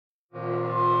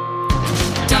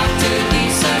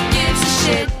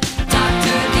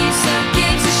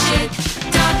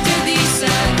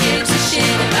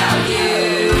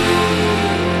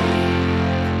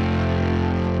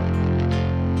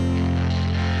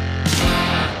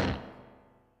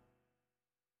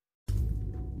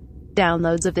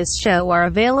downloads of this show are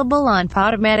available on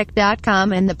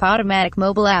Podomatic.com and the Podomatic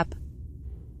mobile app.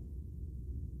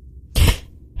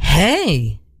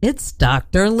 Hey, it's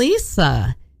Dr.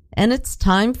 Lisa, and it's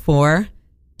time for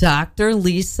Dr.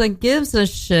 Lisa Gives a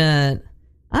Shit.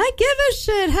 I give a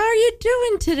shit. How are you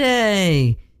doing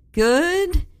today?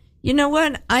 Good? You know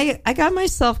what? I got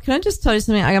myself, can I just tell you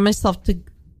something? I got myself to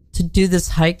do this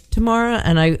hike tomorrow,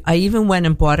 and I even went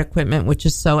and bought equipment, which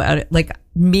is so out of, like,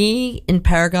 me in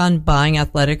Paragon buying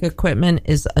athletic equipment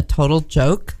is a total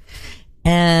joke.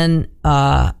 And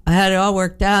I had it all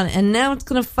worked out, and now it's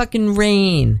gonna fucking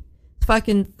rain,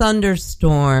 fucking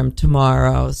thunderstorm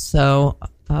tomorrow. So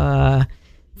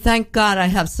thank God I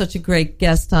have such a great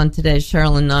guest on today,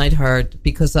 Sherilyn Neidhart,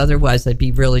 because otherwise I'd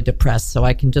be really depressed. So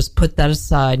I can just put that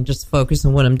aside and just focus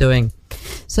on what I'm doing.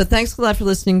 So thanks a lot for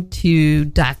listening to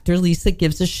Dr. Lisa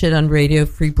Gives a Shit on Radio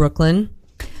Free Brooklyn.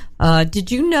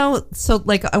 Did you know? So,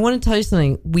 like, I want to tell you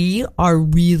something. We are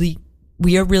really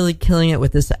killing it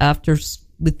with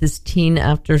this teen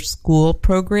after school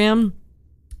program.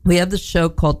 We have the show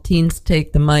called Teens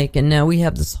Take the Mic, and now we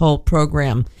have this whole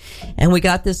program, and we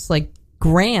got this like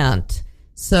grant.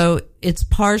 So it's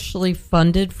partially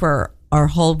funded for our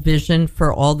whole vision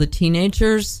for all the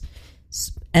teenagers.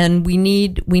 And we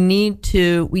need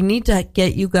to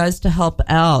get you guys to help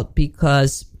out,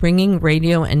 because bringing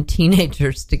radio and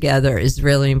teenagers together is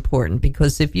really important,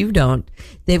 because if you don't,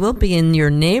 they will be in your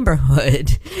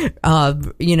neighborhood,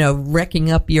 wrecking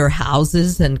up your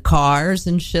houses and cars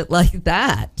and shit like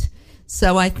that.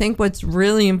 So I think what's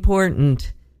really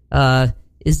important,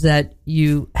 is that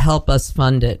you help us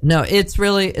fund it. No, it's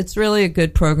really a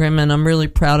good program, and I'm really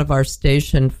proud of our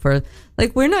station for,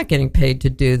 like, we're not getting paid to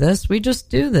do this. We just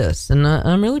do this, and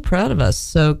I'm really proud of us.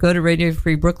 So go to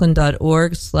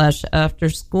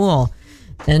radiofreebrooklyn.org/afterschool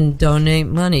and donate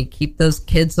money. Keep those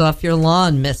kids off your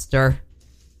lawn, mister.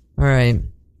 All right.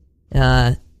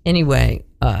 Anyway,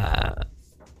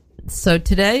 so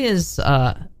today is,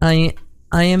 I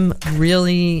am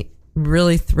really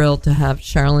thrilled to have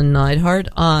Sherilyn Neidhart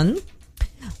on.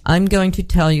 I'm going to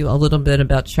tell you a little bit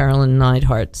about Sherilyn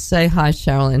Neidhart. Say hi,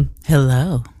 Sherilyn.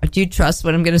 Hello. Do you trust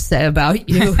what I'm going to say about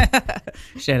you?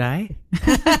 Should I?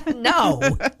 No,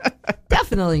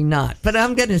 definitely not. But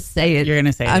I'm going to say it. You're going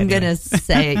to say it. I'm going to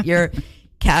say it. You're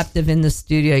captive in the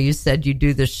studio. You said you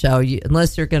do the show.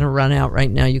 Unless you're going to run out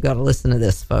right now, you got to listen to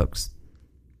this, folks.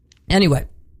 Anyway.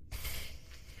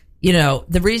 You know,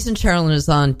 the reason Sherilyn is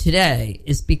on today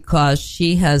is because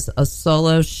she has a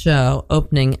solo show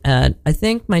opening at, I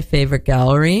think, my favorite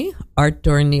gallery, Art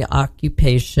During the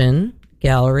Occupation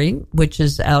Gallery, which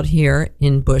is out here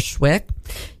in Bushwick.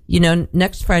 You know,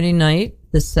 next Friday night,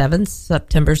 the 7th,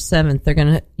 September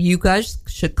 7th, you guys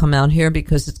should come out here,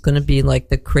 because it's going to be like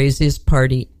the craziest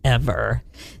party ever.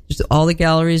 All the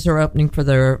galleries are opening for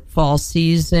their fall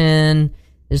season.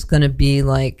 It's going to be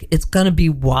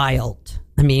wild.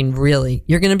 I mean, really,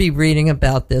 you're going to be reading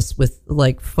about this with,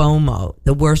 like, FOMO,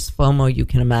 the worst FOMO you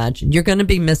can imagine. You're going to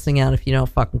be missing out if you don't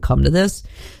fucking come to this.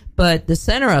 But the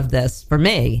center of this, for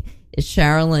me, is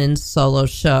Sherilyn's solo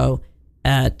show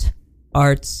at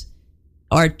Art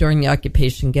During the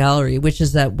Occupation Gallery, which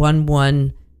is at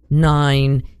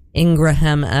 119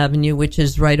 Ingraham Avenue, which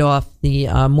is right off the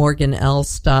Morgan L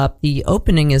stop. The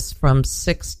opening is from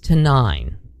 6 to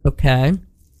 9, okay?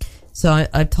 So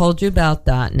I've told you about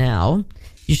that now.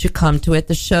 You should come to it.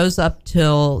 The show's up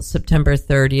till September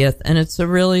 30th, and it's a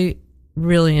really,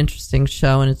 really interesting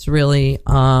show, and it's really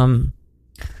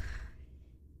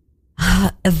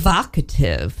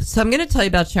evocative. So I'm going to tell you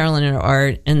about Sherilyn and her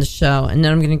art and the show, and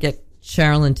then I'm going to get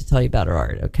Sherilyn to tell you about her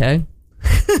art, okay?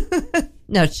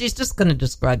 No, she's just going to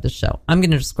describe the show. I'm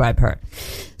going to describe her.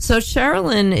 So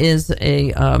Sherilyn is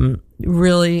a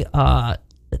really...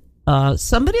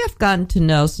 somebody I've gotten to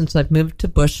know since I've moved to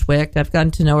Bushwick. I've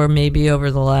gotten to know her maybe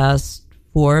over the last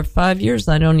 4 or 5 years.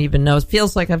 I don't even know. It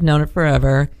feels like I've known her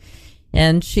forever.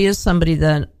 And she is somebody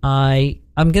that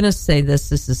I'm going to say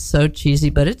this is so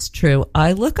cheesy, but it's true.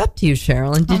 I look up to you,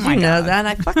 Sherilyn. Did you know that?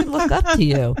 I fucking look up to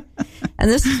you.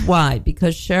 And this is why.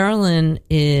 Because Sherilyn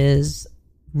is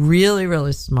really,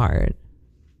 really smart,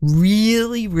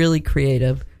 really, really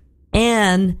creative,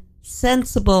 and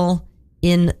sensible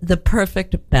in the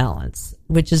perfect balance,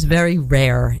 which is very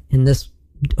rare in this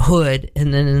hood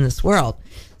and then in this world.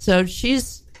 So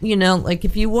she's, you know, like,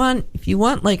 if you want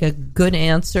like a good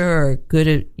answer or a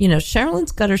good, you know,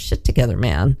 Sherilyn's got her shit together,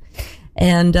 man.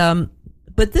 And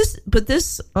but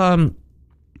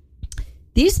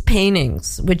these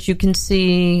paintings, which you can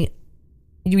see,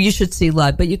 you should see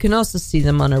live, but you can also see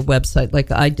them on our website,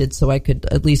 like I did, so I could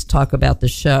at least talk about the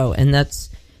show. And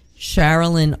that's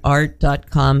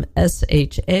SharilynArt.com,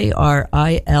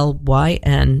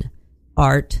 SharilYN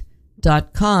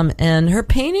art.com. And her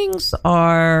paintings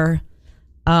are,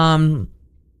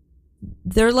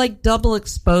 they're like double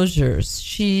exposures.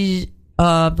 She,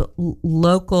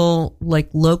 local, the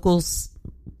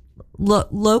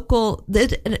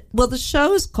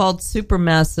show is called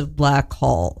Supermassive Black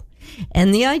Hole.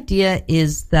 And the idea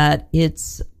is that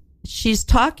it's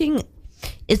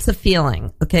a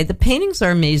feeling. Okay. The paintings are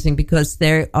amazing because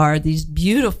there are these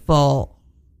beautiful,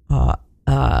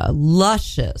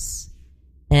 luscious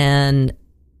and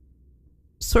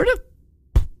sort of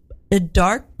a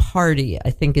dark party, I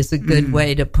think is a good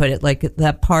way to put it. Like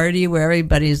that party where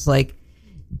everybody's like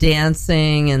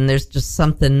dancing and there's just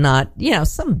something not,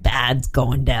 some bad's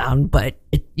going down, but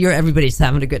everybody's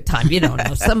having a good time. You don't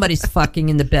know. Somebody's fucking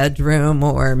in the bedroom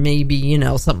or maybe,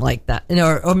 something like that.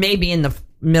 Or maybe in the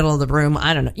middle of the room.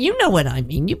 I don't know. You know what I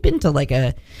mean? You've been to like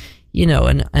a,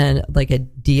 like a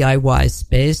DIY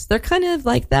space. They're kind of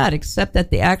like that, except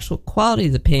that the actual quality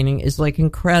of the painting is like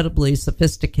incredibly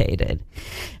sophisticated.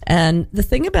 And the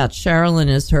thing about Sharilyn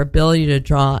is her ability to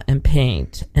draw and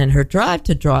paint and her drive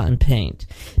to draw and paint.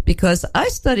 Because I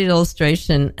studied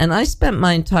illustration and I spent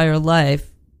my entire life,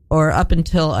 or up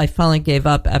until I finally gave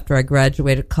up after I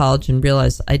graduated college and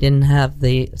realized I didn't have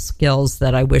the skills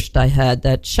that I wished I had,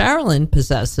 that Sharilyn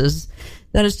possesses,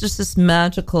 that is just this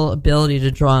magical ability to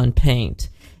draw and paint.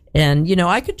 And,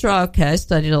 I could draw, okay, I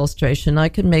studied illustration, I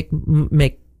could make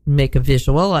a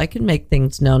visual, I could make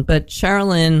things known, but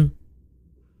Sharilyn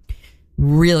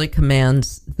really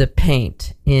commands the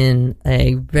paint in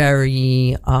a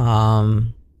very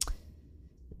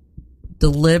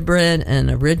deliberate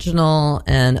and original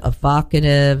and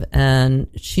evocative, and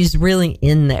she's really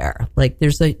in there. Like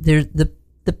the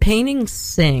paintings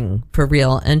sing for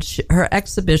real, and her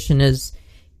exhibition is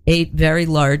 8 very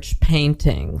large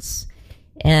paintings,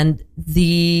 and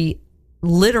the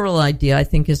literal idea I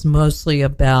think is mostly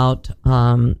about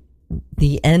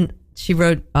the end. She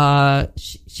wrote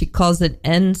she calls it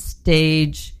end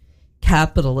stage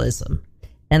capitalism,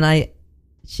 and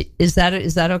is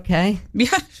that okay?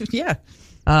 Yeah.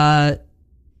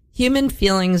 Human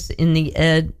feelings in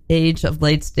the age of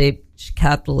late stage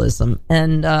capitalism.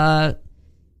 And,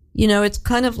 it's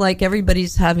kind of like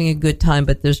everybody's having a good time,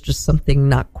 but there's just something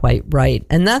not quite right.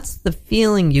 And that's the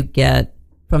feeling you get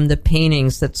from the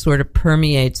paintings that sort of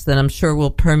permeates, that I'm sure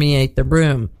will permeate the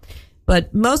room.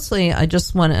 But mostly I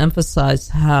just want to emphasize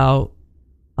how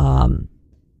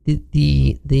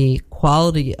the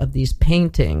quality of these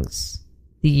paintings,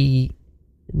 the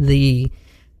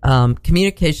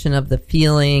communication of the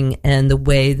feeling and the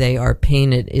way they are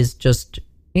painted is just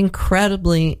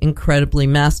incredibly, incredibly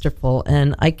masterful.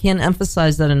 And I can't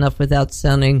emphasize that enough without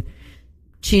sounding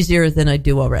cheesier than I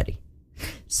do already.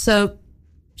 So,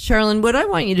 Sharilyn, what I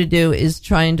want you to do is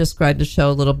try and describe the show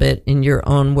a little bit in your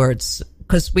own words,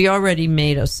 because we already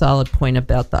made a solid point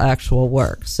about the actual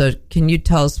work. So can you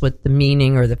tell us what the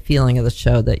meaning or the feeling of the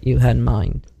show that you have in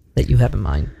mind?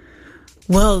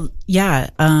 Well, yeah.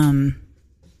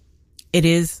 It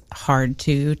is hard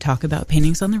to talk about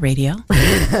paintings on the radio,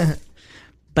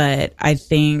 but I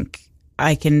think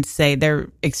I can say they're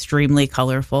extremely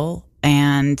colorful.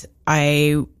 And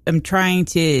I am trying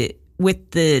to,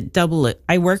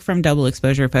 I work from double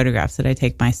exposure photographs that I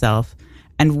take myself.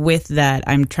 And with that,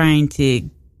 I'm trying to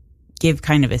give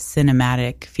kind of a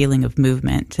cinematic feeling of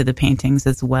movement to the paintings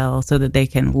as well, so that they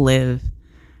can live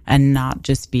and not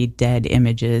just be dead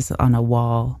images on a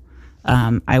wall.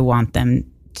 I want them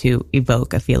to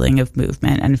evoke a feeling of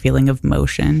movement and a feeling of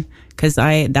motion, because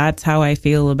that's how I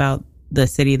feel about the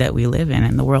city that we live in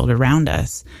and the world around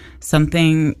us.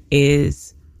 Something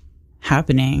is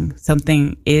happening.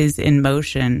 Something is in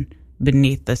motion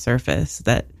beneath the surface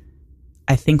that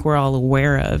I think we're all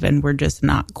aware of, and we're just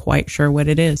not quite sure what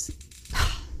it is.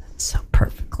 That's so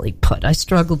perfectly put. I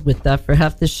struggled with that for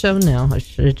half the show now. I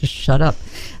should have just shut up.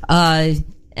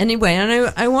 Anyway,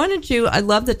 and I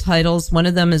love the titles. One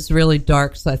of them is really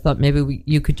dark, so I thought maybe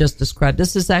you could just describe.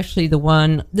 This is the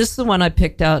one I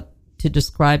picked out to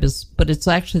describe, but it's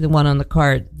actually the one on the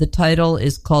card. The title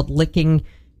is called Licking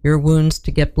Your Wounds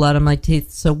to Get Blood on My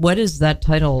Teeth. So what does that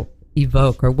title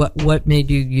evoke, or what made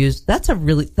you use?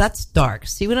 That's dark.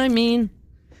 See what I mean?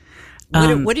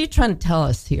 What are you trying to tell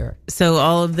us here? So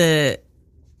all of the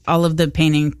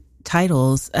painting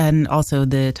titles and also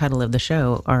the title of the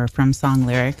show are from song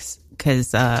lyrics,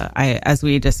 because as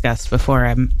we discussed before,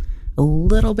 I'm a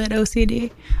little bit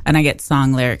OCD and I get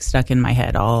song lyrics stuck in my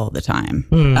head all the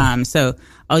time. So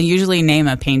I'll usually name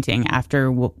a painting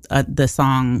after the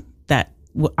song that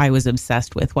I was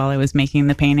obsessed with while I was making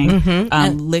the painting.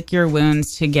 Lick Your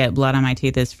Wounds to Get Blood on My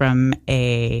Teeth is from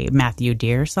a Matthew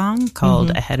Deere song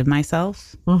called Ahead of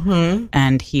Myself.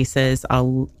 And he says,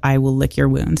 I will lick your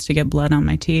wounds to get blood on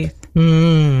my teeth.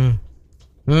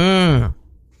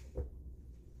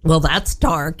 Well, that's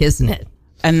dark, isn't it?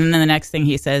 And then the next thing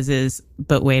he says is,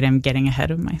 but wait, I'm getting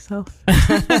ahead of myself.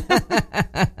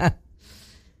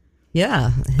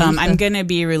 Yeah. I'm going to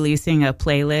be releasing a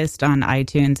playlist on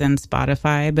iTunes and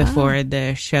Spotify before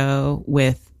the show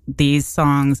with these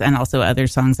songs and also other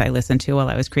songs I listened to while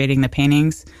I was creating the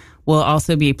paintings. We'll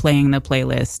also be playing the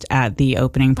playlist at the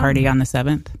opening party on the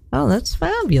 7th. Oh, that's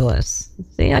fabulous.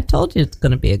 See, I told you it's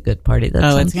going to be a good party.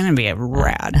 It's going to be a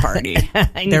rad party.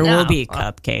 There will be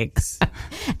cupcakes.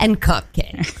 And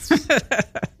cupcakes.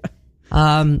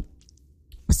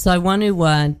 So I want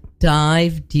to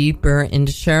dive deeper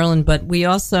into Sherilyn, but we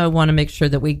also want to make sure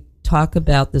that we talk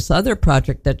about this other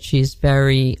project that she's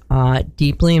very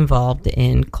deeply involved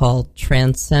in called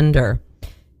Transcender,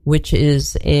 which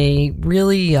is a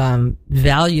really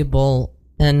valuable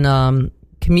and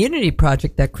community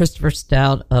project that Christopher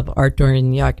Stout of Art During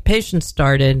the Occupation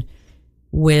started,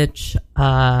 which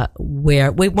why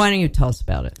don't you tell us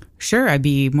about it? Sure, I'd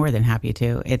be more than happy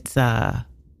to. It's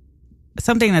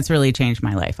something that's really changed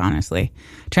my life, honestly.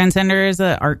 Transcender is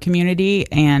an art community,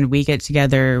 and we get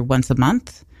together once a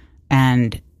month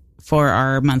and for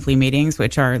our monthly meetings,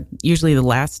 which are usually the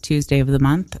last Tuesday of the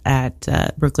month at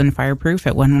Brooklyn Fireproof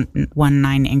at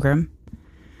 119 Ingram.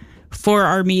 For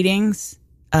our meetings,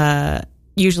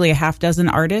 usually a half dozen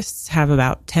artists have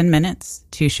about 10 minutes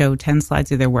to show 10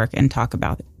 slides of their work and talk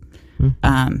about it.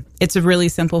 It's a really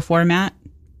simple format.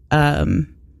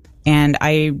 And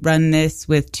I run this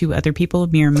with two other people,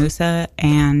 Mir Musa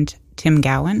and Tim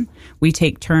Gowan. We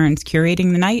take turns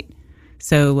curating the night.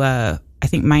 So I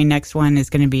think my next one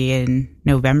is going to be in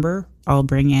November. I'll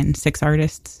bring in 6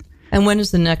 artists. And when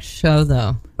is the next show,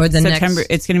 though? Or the September?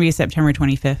 It's going to be September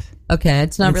 25th. Okay,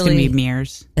 it's not really. It's going to be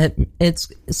Mir's.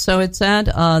 It's at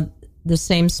the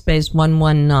same space,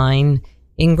 119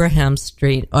 Ingraham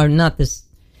Street, or not this.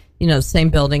 Same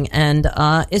building. And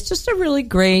it's just a really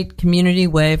great community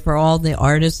way for all the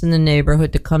artists in the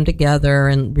neighborhood to come together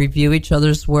and review each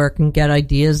other's work and get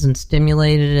ideas and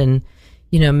stimulate it and,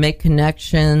 make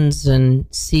connections and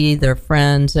see their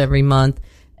friends every month.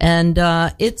 And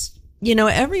it's,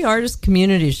 every artist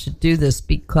community should do this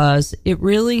because it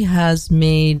really has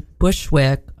made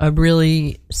Bushwick a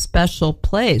really special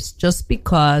place just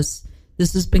because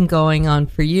this has been going on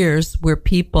for years where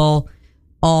people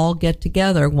all get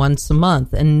together once a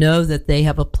month and know that they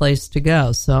have a place to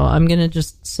go. So I'm going to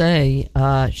just say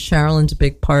Sherilyn's a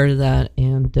big part of that.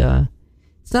 And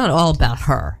it's not all about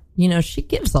her. She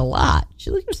gives a lot.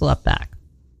 She gives a lot back.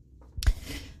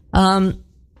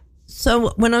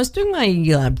 So when I was doing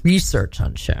my research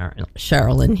on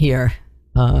Sherilyn here,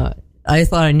 I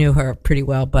thought I knew her pretty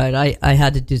well, but I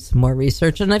had to do some more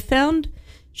research. And I found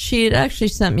she had actually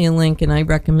sent me a link, and I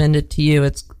recommend it to you.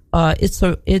 It's a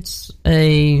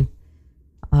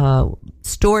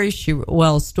story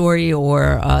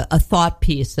or a thought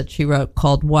piece that she wrote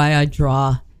called Why I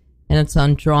Draw, and it's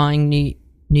on Drawing New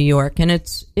York. And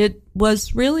it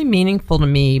was really meaningful to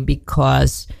me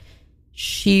because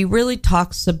she really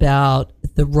talks about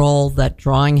the role that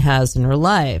drawing has in her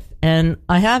life. And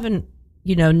I haven't,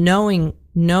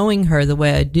 knowing her the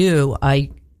way I do,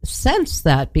 I sense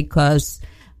that because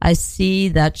I see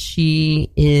that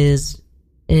she is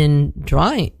in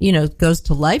drawing, goes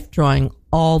to life drawing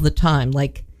all the time,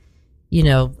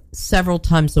 several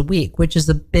times a week, which is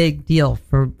a big deal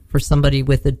for somebody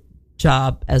with a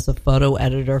job as a photo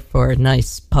editor for a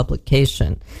nice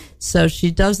publication. So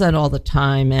she does that all the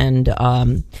time. And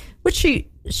which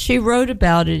she wrote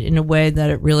about it in a way that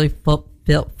it really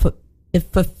fulfills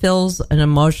an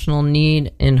emotional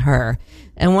need in her.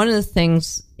 And one of the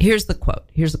things, here's the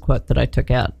quote that I took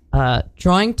out.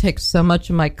 Drawing takes so much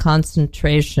of my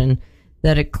concentration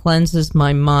that it cleanses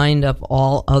my mind of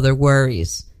all other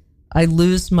worries. I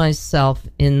lose myself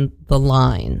in the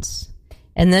lines.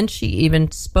 And then she even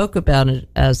spoke about it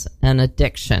as an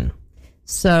addiction.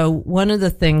 So one of the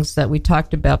things that we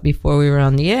talked about before we were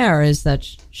on the air is that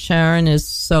Sharon is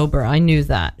sober. I knew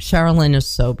that. Sherilyn is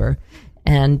sober.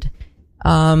 And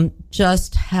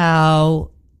just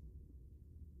how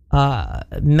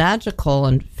magical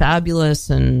and fabulous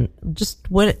and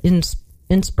just what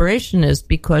inspiration is,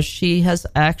 because she has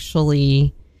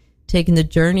actually taken the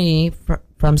journey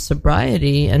from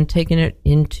sobriety and taken it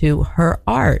into her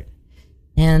art.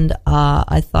 And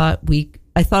I thought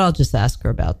I'll just ask her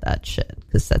about that shit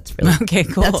because that's really okay.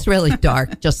 Cool. That's really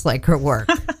dark, just like her work.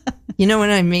 You know what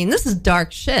I mean? This is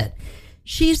dark shit.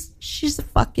 she's a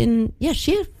fucking,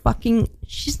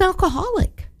 she's an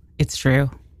alcoholic. It's true.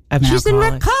 I'm an She's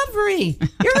alcoholic. in recovery.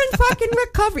 You're in fucking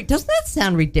recovery. Doesn't that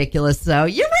sound ridiculous, though?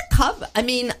 You're recover. I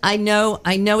mean, I know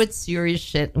it's serious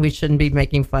shit. And we shouldn't be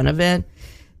making fun of it,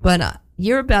 but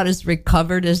you're about as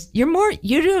recovered as you're more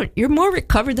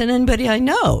recovered than anybody I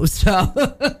know. So,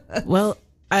 Well,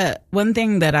 one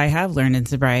thing that I have learned in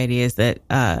sobriety is that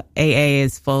AA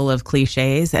is full of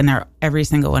cliches, and every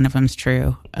single one of them's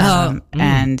true.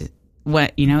 And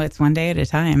it's one day at a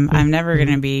time. I'm never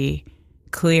going to be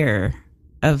clear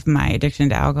of my addiction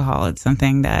to alcohol. It's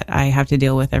something that I have to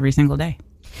deal with every single day.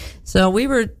 So we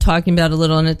were talking about it a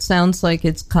little, and it sounds like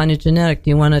it's kind of genetic.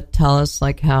 Do you want to tell us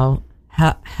like how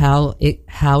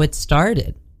it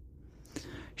started?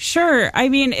 Sure. I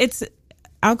mean,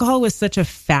 alcohol was such a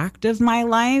fact of my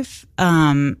life.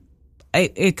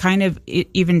 It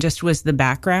even just was the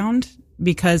background,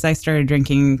 because I started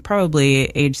drinking probably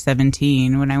age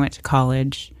 17 when I went to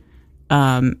college.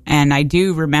 And I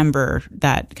do remember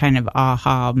that kind of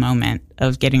aha moment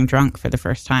of getting drunk for the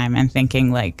first time and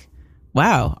thinking like,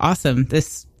 wow, awesome.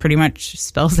 This pretty much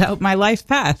spells out my life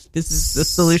path. This is the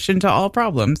solution to all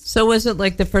problems. So was it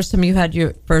like the first time you had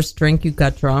your first drink, you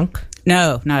got drunk?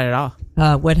 No, not at all.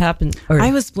 What happened?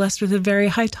 I was blessed with a very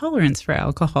high tolerance for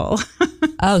alcohol.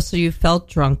 Oh, so you felt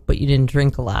drunk, but you didn't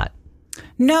drink a lot.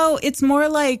 No, it's more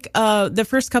like the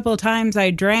first couple of times I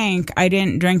drank, I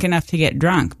didn't drink enough to get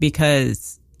drunk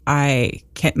because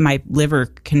my liver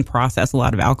can process a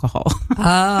lot of alcohol.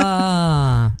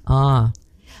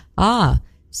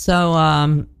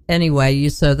 So anyway,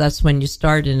 so that's when you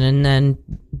started, and then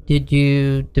did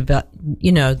you develop?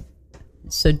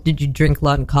 So did you drink a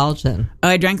lot in college then?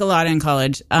 I drank a lot in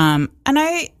college, and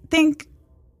I think,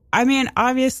 I mean,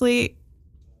 obviously,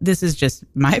 this is just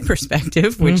my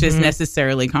perspective, which is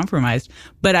necessarily compromised.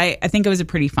 But I think I was a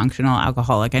pretty functional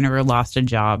alcoholic. I never lost a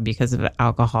job because of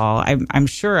alcohol. I'm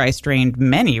sure I strained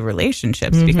many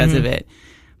relationships because of it.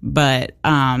 But,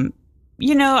 I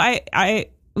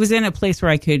was in a place where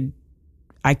I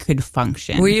could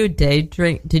function. Were you a day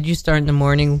drink? Did you start in the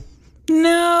morning?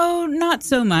 No, not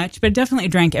so much, but definitely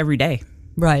drank every day.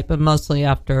 Right, but mostly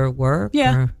after work?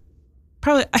 Yeah. Or?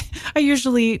 Probably. I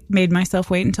usually made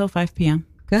myself wait until 5 p.m.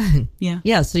 Good. Yeah.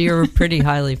 Yeah, so you're pretty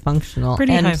highly functional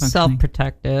Pretty and high functioning.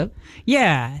 self-protective.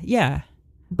 Yeah.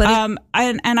 But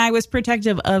and I was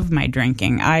protective of my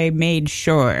drinking. I made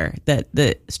sure that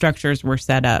the structures were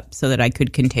set up so that I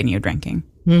could continue drinking.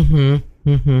 And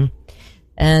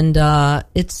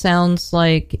it sounds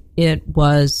like it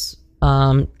was,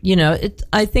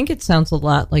 I think it sounds a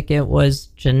lot like it was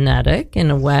genetic in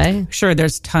a way. Sure,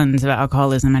 there's tons of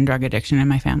alcoholism and drug addiction in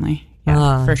my family.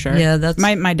 Yeah, for sure. Yeah, that's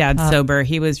my dad's sober.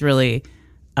 He was really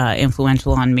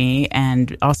influential on me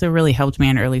and also really helped me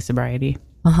in early sobriety.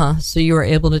 So you were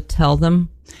able to tell them?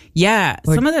 Yeah.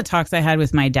 Some of the talks I had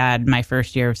with my dad my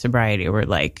first year of sobriety were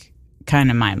like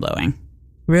kind of mind blowing.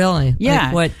 Really?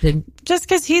 Yeah. Like just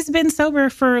because he's been sober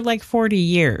for like 40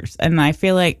 years. And I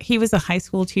feel like he was a high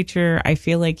school teacher. I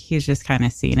feel like he's just kind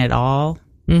of seen it all.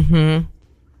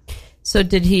 So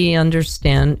did he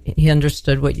understand? He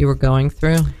understood what you were going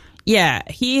through? Yeah.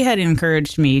 He had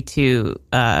encouraged me to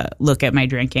look at my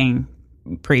drinking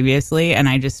previously, and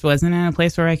I just wasn't in a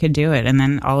place where I could do it. And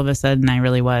then all of a sudden I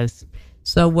really was.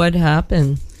 So what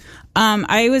happened?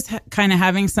 I was kind of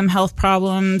having some health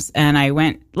problems, and I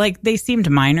went, like, they seemed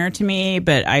minor to me,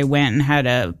 but I went and had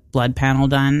a blood panel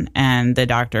done, and the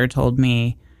doctor told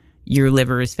me, your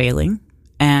liver is failing,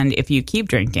 and if you keep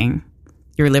drinking,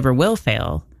 your liver will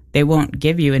fail. They won't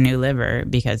give you a new liver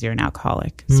because you're an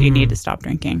alcoholic, so you need to stop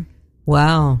drinking.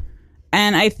 Wow.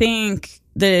 And I think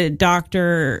the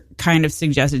doctor kind of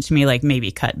suggested to me, like,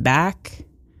 maybe cut back,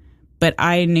 but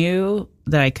I knew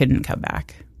that I couldn't cut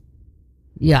back.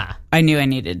 Yeah. I knew I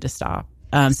needed to stop.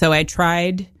 So I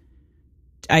tried.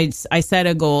 I set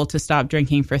a goal to stop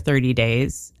drinking for 30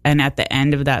 days. And at the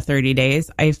end of that 30 days,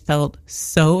 I felt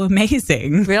so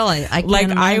amazing. Really? I can't like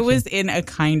imagine. I was in a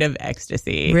kind of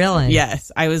ecstasy. Really?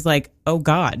 Yes. I was like, oh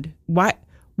God, why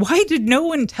did no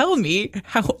one tell me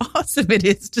how awesome it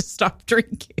is to stop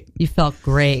drinking? You felt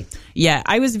great. Yeah.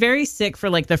 I was very sick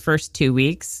for like the first 2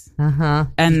 weeks.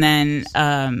 And then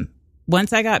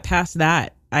once I got past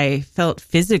that, I felt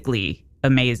physically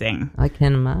amazing. I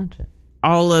can imagine.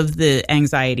 All of the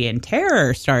anxiety and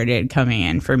terror started coming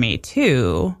in for me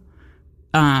too.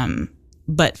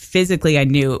 But physically, I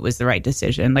knew it was the right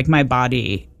decision. Like, my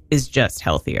body is just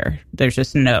healthier. There's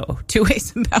just no two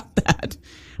ways about that.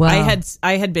 Wow.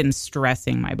 I had been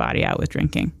stressing my body out with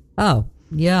drinking. Oh,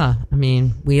 yeah. I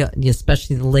mean,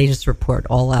 especially the latest report,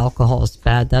 all alcohol is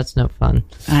bad. That's no fun.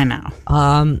 I know.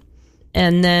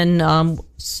 And then,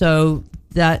 so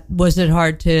that was it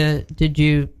hard to did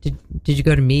you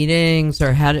go to meetings,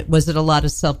 or was it a lot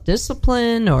of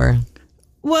self-discipline, or?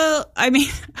 Well, I mean,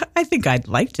 I think I'd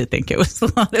like to think it was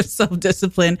a lot of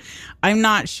self-discipline. I'm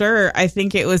not sure. I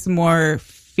think it was more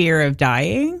fear of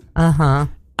dying.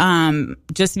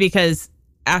 Just because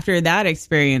after that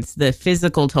experience, the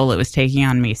physical toll it was taking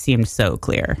on me seemed so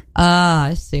clear.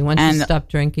 I see. Once you stopped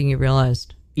drinking, you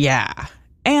realized. Yeah.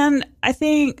 And I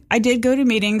think I did go to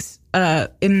meetings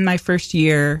in my first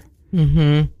year.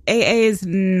 AA is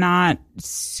not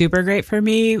super great for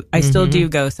me. I still do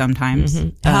go sometimes.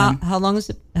 How long is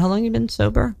it? How long have you been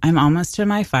sober? I'm almost to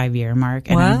my 5-year mark,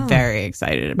 and I'm very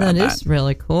excited about that. That is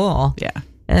really cool. Yeah.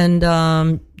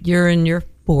 And you're in your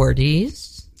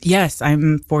 40s. Yes,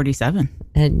 I'm 47.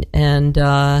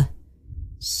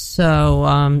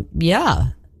 So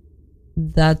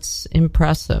that's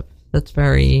impressive. That's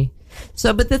very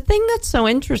so. But the thing that's so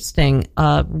interesting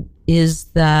is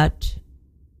that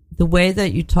the way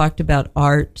that you talked about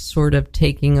art sort of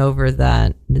taking over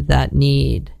that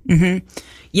need.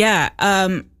 Yeah.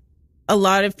 A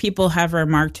lot of people have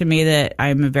remarked to me that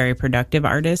I'm a very productive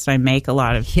artist. I make a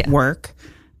lot of work.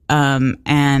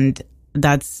 And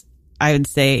that's, I would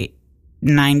say,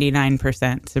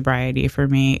 99% sobriety for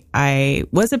me. I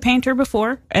was a painter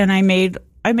before, and I made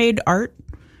art.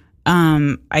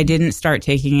 I didn't start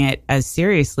taking it as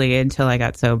seriously until I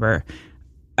got sober.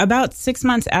 About 6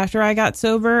 months after I got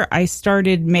sober, I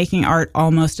started making art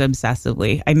almost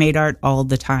obsessively. I made art all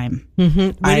the time.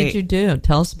 What did you do?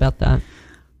 Tell us about that.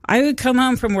 I would come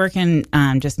home from work and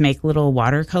just make little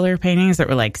watercolor paintings that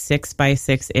were like 6 by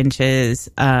 6 inches.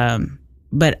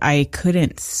 But I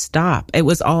couldn't stop. It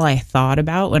was all I thought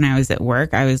about when I was at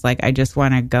work. I was like, I just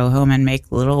want to go home and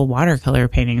make little watercolor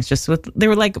paintings. They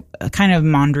were like kind of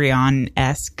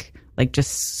Mondrian-esque, like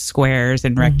just squares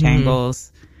and rectangles.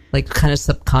 Like kind of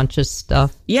subconscious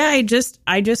stuff. Yeah, I just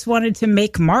wanted to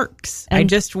make marks. I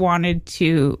just wanted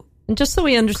to. And just so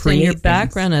we understand your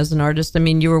background as an artist, I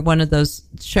mean, you were one of those.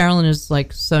 Sherilyn is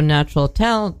like so natural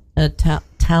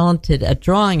talented at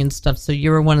drawing and stuff. So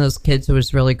you were one of those kids who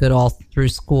was really good all through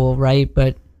school, right?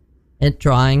 But at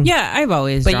drawing, yeah, I've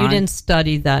always. But you didn't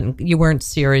study that, and you weren't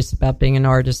serious about being an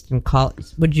artist in college.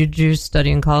 Would you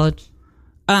study in college?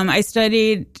 I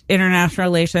studied international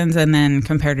relations and then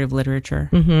comparative literature.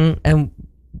 And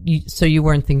so you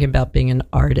weren't thinking about being an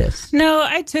artist? No,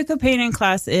 I took a painting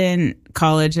class in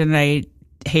college and I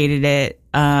hated it.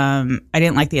 I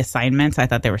didn't like the assignments. I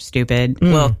thought they were stupid.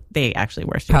 Well, they actually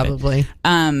were stupid. Probably.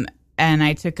 And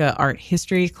I took an art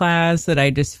history class that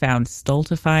I just found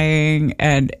stultifying.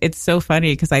 And it's so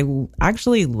funny because I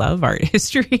actually love art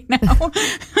history now.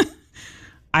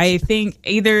 I think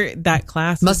either that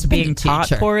class was being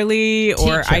taught poorly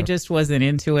or I just wasn't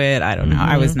into it. I don't know.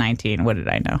 I was 19. What did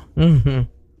I know?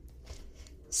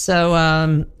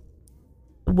 So,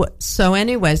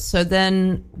 so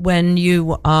then when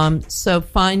you, so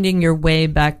finding your way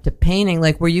back to painting,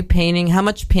 like, were you painting? How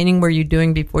much painting were you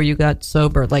doing before you got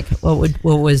sober? Like, what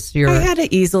was your? I had an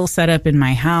easel set up in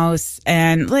my house,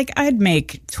 and like I'd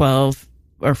make 12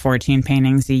 or 14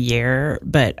 paintings a year,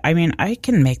 but I mean, I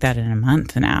can make that in a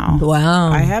month now. Wow.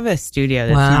 I have a studio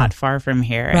that's not far from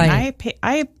here. Right. And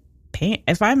I paint.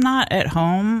 If I'm not at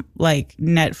home, like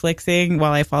Netflixing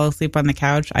while I fall asleep on the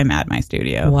couch, I'm at my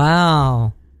studio.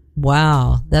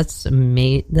 Wow. That's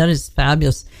amazing. That is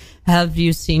fabulous. Have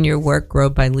you seen your work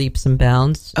grow by leaps and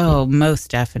bounds? Oh,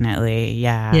 most definitely.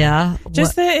 Yeah. Yeah.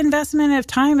 Just the investment of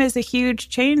time is a huge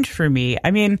change for me. I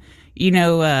mean, you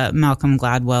know, Malcolm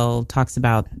Gladwell talks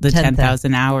about the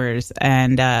 10,000 hours.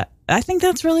 And I think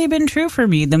that's really been true for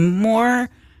me. The more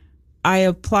I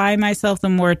apply myself, the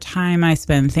more time I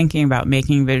spend thinking about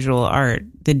making visual art,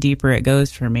 the deeper it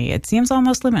goes for me. It seems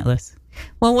almost limitless.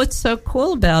 Well, what's so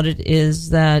cool about it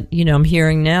is that, you know, I'm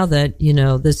hearing now that, you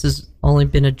know, this has only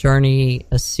been a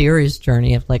serious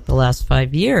journey of like the last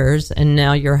 5 years. And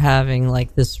now you're having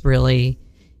like this really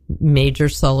major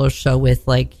solo show with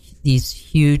like these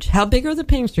huge, how big are the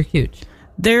paintings? They're huge.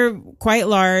 They're quite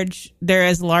large. They're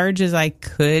as large as I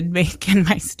could make in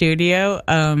my studio.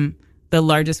 The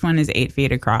largest one is 8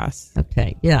 feet across.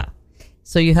 Okay. Yeah.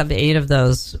 So you have 8 of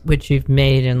those, which you've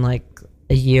made in like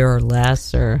a year or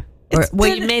less, you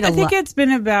made a lot. I think it's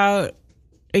been about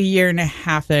a year and a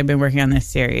half that I've been working on this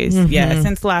series. Yeah,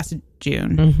 since last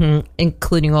June.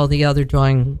 Including all the other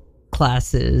drawing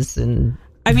classes and.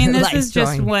 I mean, this is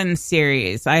just one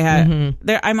series. I had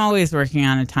I'm always working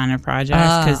on a ton of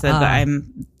projects because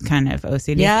I'm kind of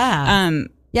OCD. Yeah.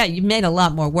 Yeah, you made a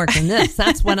lot more work than this.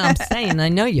 That's what I'm saying. I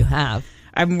know you have.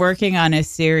 I'm working on a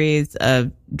series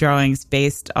of drawings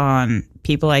based on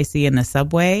people I see in the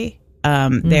subway.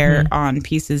 They're on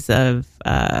pieces of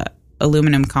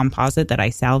aluminum composite that I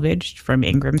salvaged from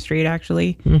Ingram Street,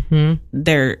 actually. Mm-hmm.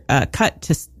 They're cut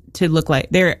to look like,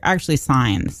 they're actually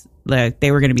signs. Like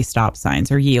they were going to be stop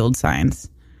signs or yield signs.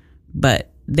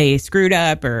 But they screwed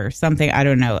up or something. I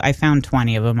don't know. I found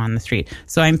 20 of them on the street.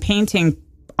 So I'm painting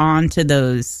onto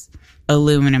those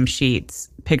aluminum sheets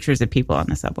pictures of people on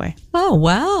the subway. Oh,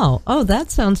 wow. Oh, that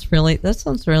sounds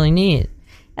really neat.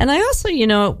 And I also,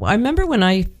 I remember when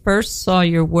I first saw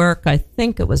your work, I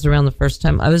think it was around the first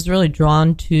time, I was really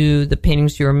drawn to the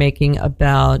paintings you were making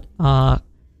about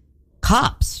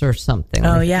cops or something.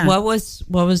 Oh, yeah. What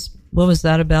was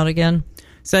that about again?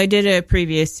 So I did a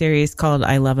previous series called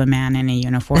I Love a Man in a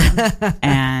Uniform.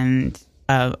 And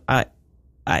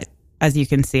as you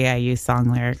can see, I use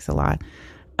song lyrics a lot.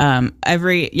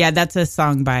 That's a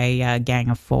song by Gang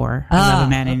of Four. I Love a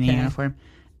Man in a Uniform.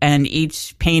 And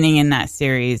each painting in that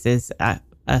series is a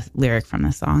lyric from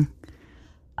the song.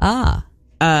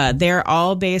 They're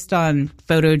all based on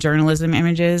photojournalism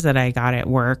images that I got at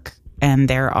work. And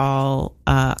they're all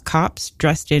cops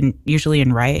dressed usually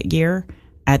in riot gear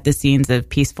at the scenes of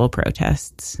peaceful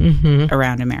protests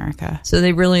around America. So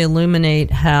they really illuminate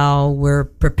how we're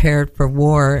prepared for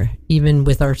war, even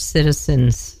with our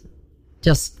citizens,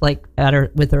 just like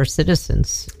with our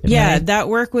citizens. Yeah, right? That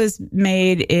work was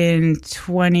made in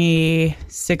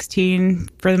 2016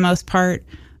 for the most part.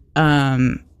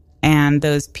 And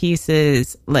those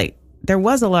pieces, like, there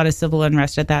was a lot of civil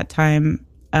unrest at that time.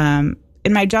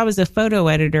 In my job as a photo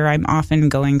editor, I'm often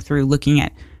going through looking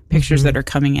at pictures that are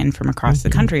coming in from across the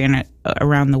country and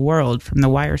around the world from the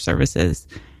wire services.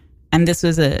 And this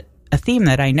was a theme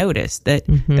that I noticed, that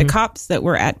the cops that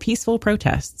were at peaceful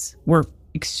protests were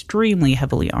extremely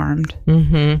heavily armed,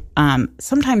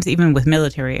 sometimes even with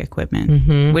military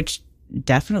equipment, which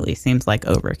definitely seems like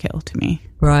overkill to me.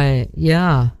 Right.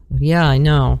 Yeah. Yeah, I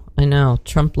know.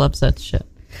 Trump loves that shit.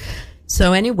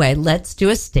 So anyway, let's do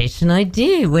a station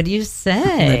ID. What do you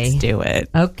say? Let's do it.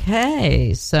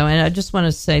 Okay. So, and I just want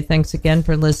to say thanks again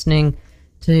for listening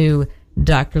to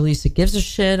Dr. Lisa Gives a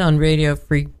Shit on Radio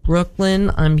Free Brooklyn.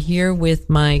 I'm here with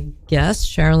my guest,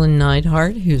 Sherilyn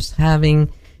Neidhart, who's having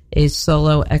a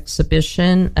solo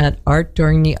exhibition at Art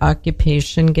During the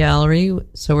Occupation Gallery.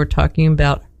 So we're talking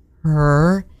about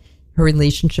her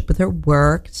relationship with her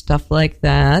work, stuff like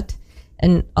that.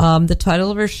 And the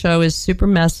title of her show is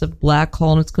Supermassive Black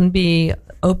Hole, and it's going to be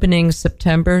opening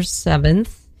September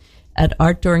 7th at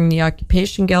Art During the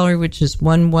Occupation Gallery, which is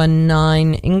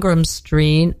 119 Ingram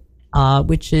Street,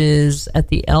 which is at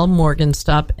the L. Morgan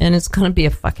stop, and it's going to be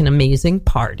a fucking amazing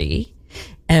party.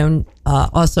 And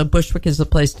also Bushwick is the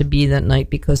place to be that night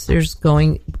because there's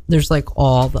like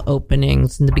all the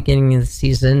openings in the beginning of the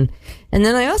season. And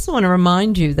then I also want to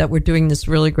remind you that we're doing this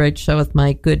really great show with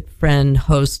my good friend,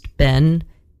 host Ben.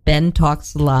 Ben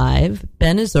Talks Live.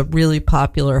 Ben is a really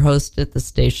popular host at the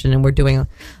station, and we're doing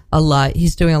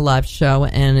he's doing a live show,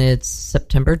 and it's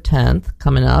September 10th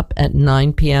coming up at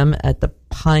 9 p.m. at the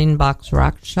Pine Box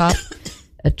Rock Shop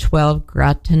at 12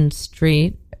 Grattan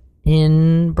Street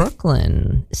in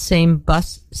Brooklyn. Same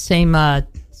bus, same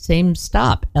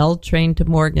stop, L train to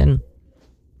Morgan.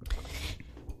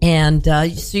 And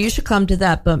so you should come to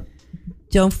that, but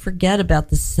don't forget about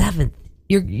the 7th.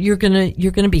 You're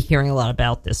gonna be hearing a lot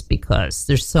about this because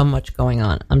there's so much going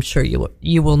on. I'm sure you'll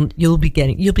be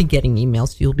getting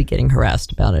emails. You'll be getting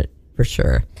harassed about it for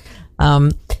sure.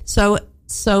 So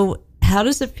how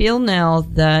does it feel now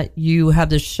that you have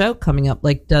this show coming up?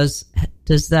 Like, does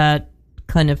that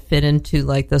kind of fit into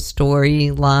like the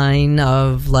storyline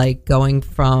of like going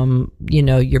from,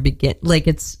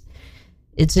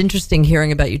 it's interesting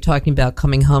hearing about you talking about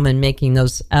coming home and making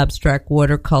those abstract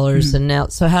watercolors. And now,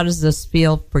 so how does this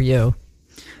feel for you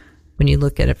when you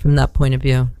look at it from that point of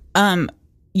view?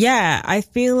 Yeah, I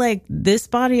feel like this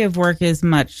body of work is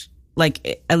much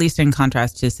like, at least in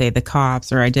contrast to say The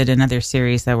Cops, or I did another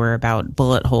series that were about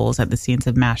bullet holes at the scenes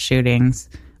of mass shootings.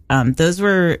 Those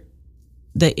were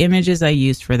the images I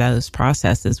used for those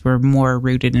processes were more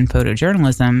rooted in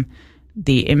photojournalism.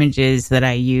 The images that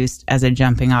I used as a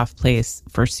jumping off place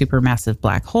for Supermassive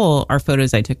Black Hole are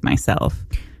photos I took myself.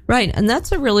 Right. And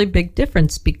that's a really big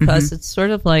difference because it's sort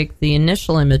of like the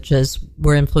initial images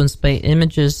were influenced by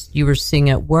images you were seeing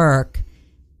at work.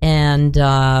 And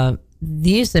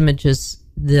these images,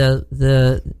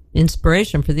 the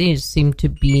inspiration for these seem to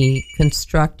be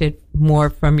constructed more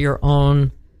from your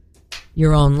own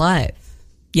life.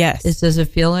 Yes. Does it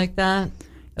feel like that? Are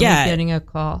we getting a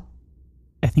call?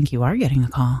 I think you are getting a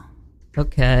call.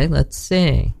 Okay, let's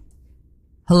see.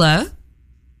 Hello?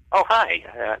 Oh,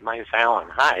 hi. My name's Alan.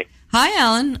 Hi. Hi,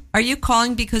 Alan. Are you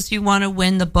calling because you want to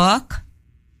win the book?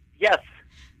 Yes.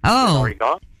 Oh. Already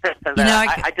gone?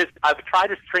 I would try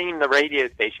to stream the radio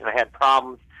station. I had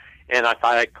problems, and I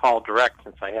thought I'd call direct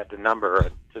since I had the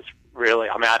number. Just really,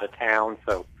 I'm out of town,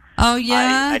 so oh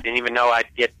yeah, I didn't even know I'd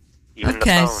get even the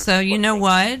okay. phone. So you know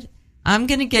what? I'm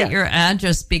going to get your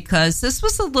address because this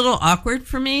was a little awkward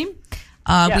for me.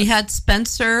 We had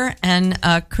Spencer and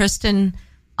Kristen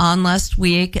on last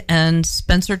week, and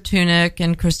Spencer Tunick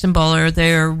and Kristen Bowler.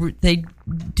 They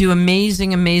do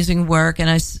amazing work, and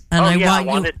I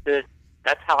wanted to.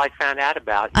 That's how I found out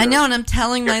about you. I know, and I'm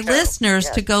telling my listeners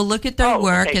to go look at their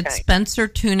work at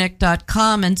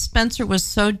SpencerTunick.com. And Spencer was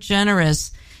so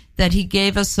generous that he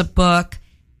gave us a book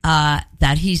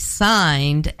that he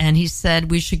signed, and he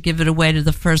said we should give it away to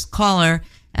the first caller.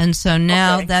 And so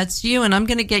now that's you, and I'm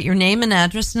going to get your name and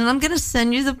address, and I'm going to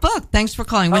send you the book. Thanks for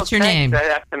calling. What's your name?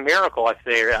 That's a miracle, I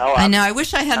figure. I know. I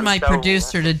wish I had my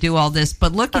producer to do all this,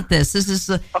 but look at this. This is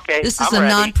a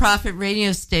nonprofit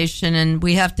radio station, and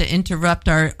we have to interrupt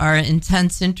our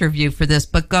intense interview for this.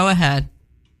 But go ahead.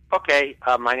 Okay.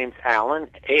 My name's Alan,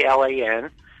 A-L-A-N.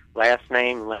 Last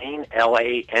name Lane,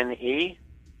 L-A-N-E.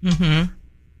 Mm-hmm.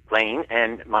 Lane,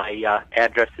 and my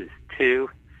address is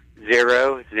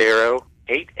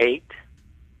 20088.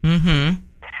 Mm-hmm.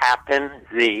 Tappan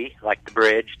Z, like the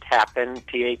bridge. Tappan,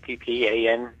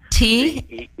 T-A-P-P-A-N.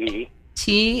 T-E-E.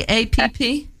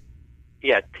 T-A-P-P?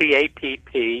 Yeah,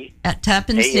 T-A-P-P. At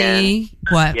Tappan Z,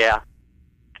 what? Yeah.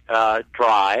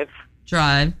 Drive.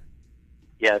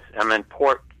 Yes, I'm in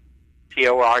Port,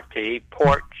 T-O-R-T,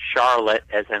 Port Charlotte,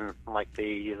 as in like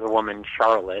the woman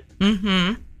Charlotte.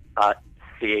 Mm-hmm.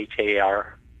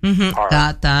 C-H-A-R. Mm-hmm.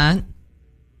 Got that.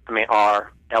 I mean,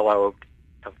 R-L-O-T.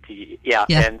 Yeah,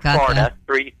 and Florida,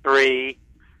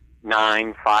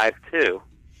 33952.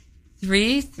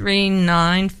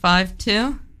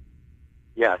 33952?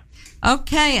 Yes.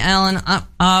 Okay, Alan,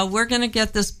 we're going to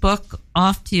get this book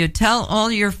off to you. Tell all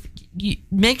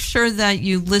make sure that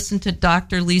you listen to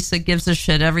Dr. Lisa Gives a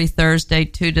Shit every Thursday,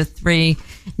 2 to 3.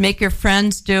 Make your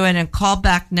friends do it, and call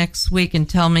back next week and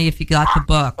tell me if you got the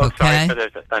book, okay? Sorry, so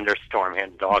there's a thunderstorm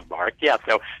and dog bark. Yeah,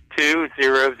 so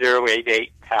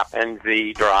 20088 Tappan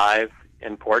Z Drive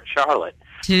in Port Charlotte.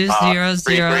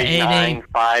 20088.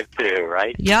 Right?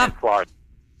 Yep. In Florida.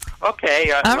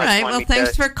 Okay. All right, well,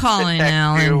 thanks for calling,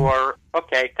 Alan.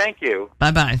 Okay, thank you.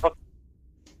 Bye-bye. Okay.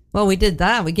 Well, we did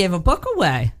that. We gave a book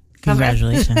away.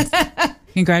 Congratulations.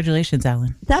 Congratulations,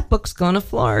 Alan. That book's going to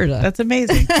Florida. That's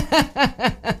amazing.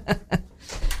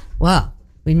 Wow.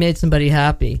 We made somebody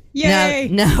happy. Yay!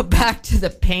 Now back to the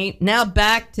paint. Now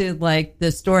back to like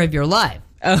the story of your life.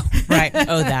 Oh, right.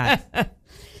 Oh, that.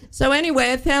 So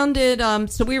anyway, I found it.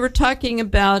 So we were talking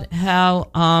about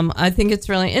how I think it's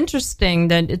really interesting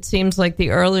that it seems like the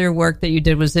earlier work that you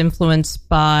did was influenced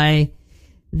by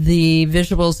the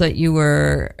visuals that you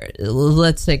were,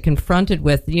 let's say, confronted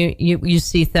with. You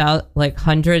see like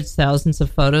hundreds, thousands of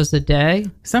photos a day?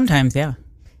 Sometimes, yeah.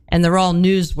 And they're all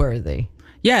newsworthy.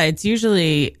 Yeah,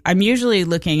 I'm usually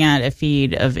looking at a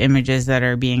feed of images that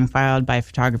are being filed by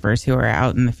photographers who are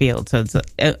out in the field. So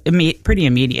it's pretty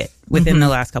immediate within the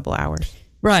last couple hours.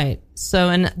 Right. So,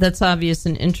 and that's obvious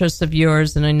an interest of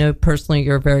yours. And I know personally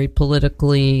you're very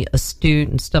politically astute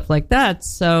and stuff like that.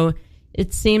 So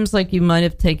it seems like you might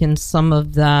have taken some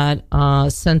of that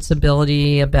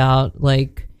sensibility about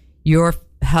like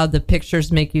how the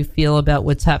pictures make you feel about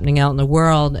what's happening out in the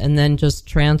world, and then just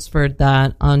transferred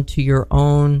that onto your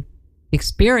own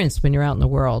experience when you're out in the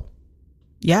world.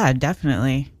 Yeah,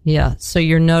 definitely. Yeah. So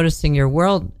you're noticing your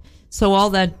world. So all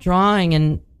that drawing,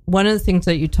 and one of the things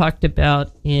that you talked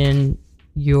about in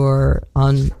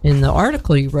the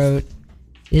article you wrote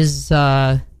is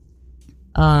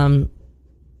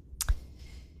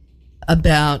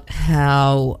about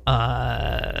how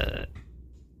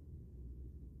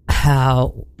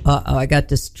I got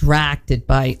distracted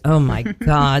by, oh my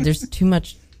God, there's too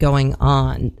much going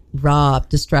on. Rob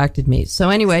distracted me. So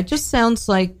anyway, it just sounds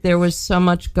like there was so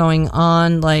much going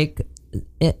on, like,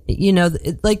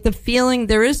 like the feeling,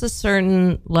 there is a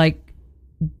certain like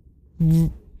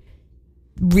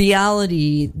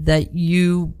reality that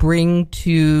you bring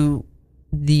to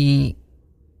the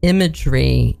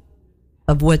imagery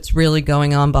of what's really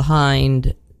going on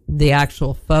behind the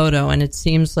actual photo. And it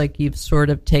seems like you've sort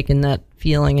of taken that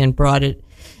feeling and brought it.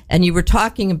 And you were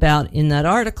talking about in that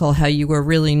article how you were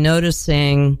really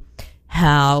noticing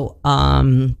how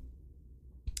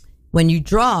when you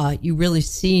draw, you really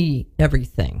see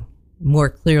everything more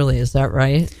clearly. Is that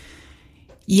right?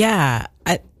 Yeah.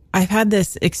 I've had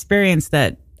this experience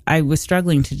that I was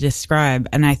struggling to describe.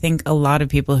 And I think a lot of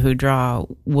people who draw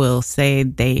will say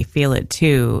they feel it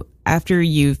too. After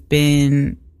you've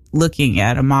been looking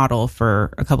at a model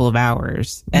for a couple of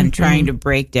hours and trying to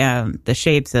break down the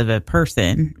shapes of a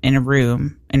person in a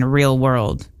room in a real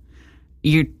world,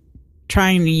 you're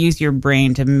trying to use your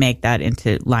brain to make that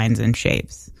into lines and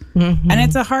shapes. And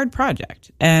it's a hard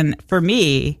project. And for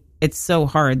me, it's so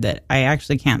hard that I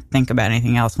actually can't think about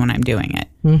anything else when I'm doing it.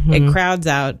 It crowds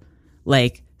out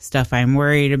like stuff I'm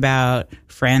worried about,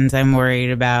 friends I'm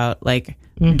worried about, like,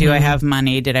 do I have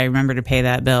money? Did I remember to pay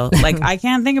that bill? Like, I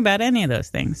can't think about any of those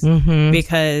things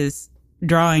because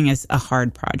drawing is a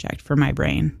hard project for my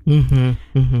brain.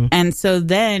 And so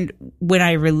then when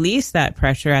I release that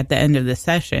pressure at the end of the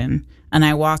session and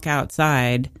I walk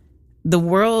outside, the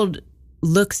world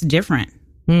looks different.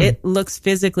 It looks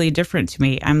physically different to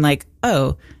me. I'm like,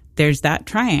 oh, there's that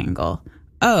triangle.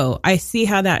 Oh, I see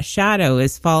how that shadow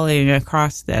is falling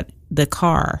across the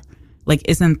car. Like,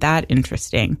 isn't that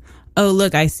interesting? Oh,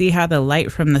 look, I see how the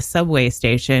light from the subway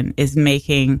station is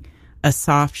making a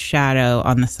soft shadow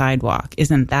on the sidewalk.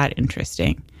 Isn't that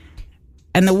interesting?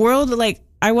 And the world, like,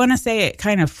 I want to say it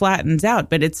kind of flattens out,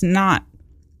 but it's not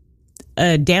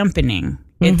dampening.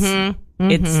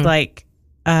 It's like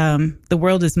the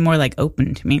world is more like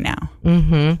open to me now.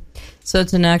 So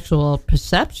it's an actual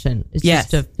perception. It's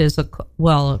just a physical,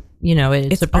 well, you know,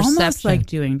 it's a perception. Almost like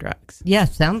doing drugs. Yeah,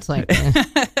 sounds like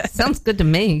it. Sounds good to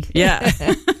me. Yeah.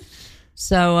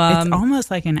 So it's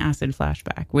almost like an acid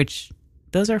flashback, which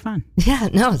those are fun. Yeah,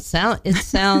 no, it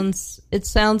sounds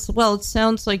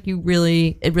like it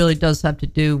really does have to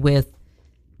do with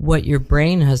what your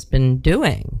brain has been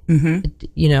doing.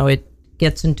 It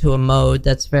gets into a mode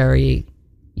that's very,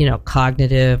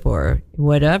 cognitive or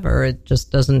whatever. It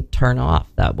just doesn't turn off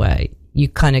that way. You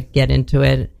kind of get into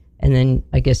it, and then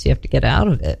I guess you have to get out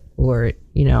of it, or,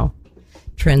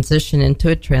 transition into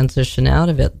it, transition out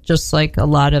of it. Just like a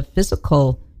lot of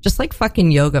physical, just like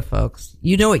fucking yoga, folks.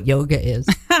 You know what yoga is.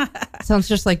 Sounds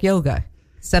just like yoga,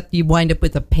 except you wind up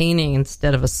with a painting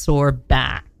instead of a sore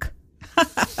back.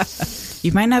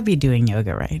 You might not be doing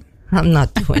yoga right. I'm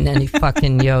not doing any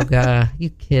fucking yoga. You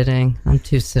kidding? I'm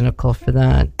too cynical for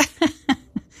that.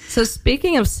 So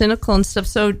speaking of cynical and stuff,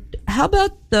 so how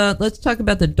about let's talk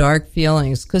about the dark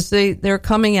feelings, because they're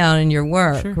coming out in your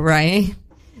work, right?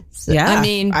 So, yeah,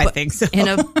 I think so.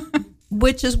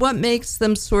 Which is what makes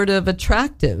them sort of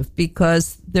attractive,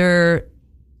 because they're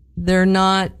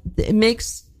not.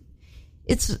 The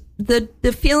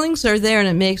feelings are there, and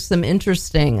it makes them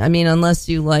interesting. I mean, unless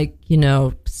you like,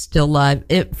 still life.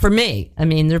 For me, I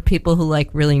mean, there are people who like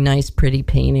really nice, pretty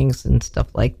paintings and stuff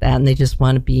like that, and they just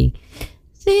want to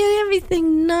see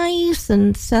everything nice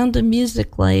and sound of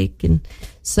music like. And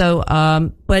so,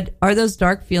 but are those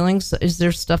dark feelings? Is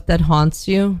there stuff that haunts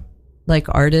you, like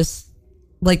artists,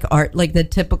 like art, like the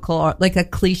typical art, like a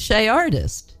cliche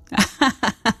artist?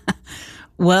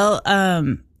 Well,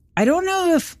 I don't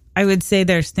know if I would say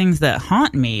there's things that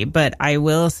haunt me, but I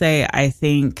will say I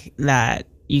think that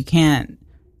you can't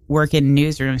work in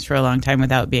newsrooms for a long time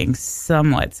without being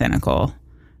somewhat cynical,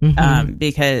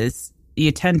 because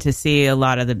you tend to see a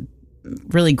lot of the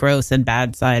really gross and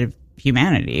bad side of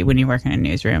humanity when you work in a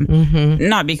newsroom.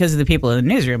 Not because of the people in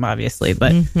the newsroom, obviously,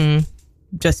 but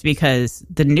just because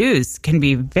the news can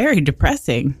be very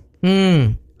depressing.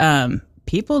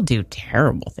 People do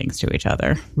terrible things to each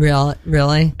other.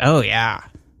 Really? Oh, yeah.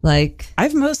 Like,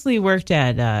 I've mostly worked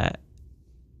at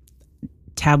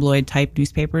tabloid type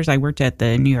newspapers. I worked at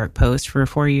the New York Post for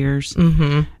 4 years.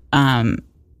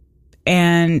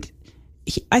 And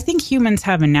I think humans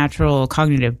have a natural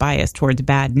cognitive bias towards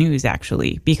bad news,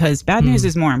 actually, because bad news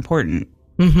is more important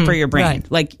for your brain.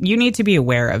 Right. Like, you need to be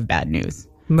aware of bad news.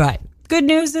 Right. Good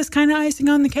news is kind of icing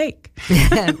on the cake.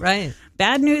 Right.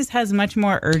 Bad news has much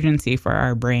more urgency for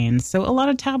our brains. So a lot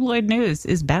of tabloid news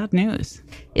is bad news.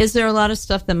 Is there a lot of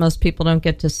stuff that most people don't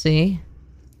get to see?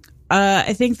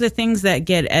 I think the things that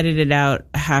get edited out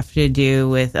have to do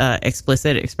with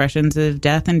explicit expressions of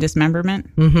death and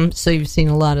dismemberment. So you've seen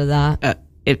a lot of that?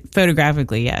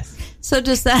 Photographically, yes. So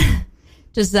does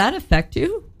that affect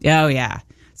you? Oh, yeah.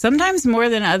 Sometimes more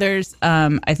than others.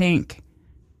 I think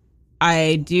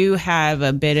I do have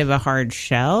a bit of a hard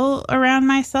shell around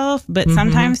myself, but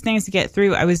sometimes things get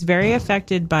through. I was very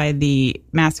affected by the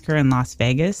massacre in Las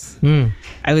Vegas.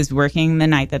 I was working the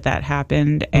night that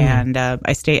happened, and I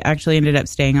actually ended up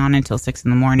staying on until 6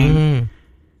 a.m.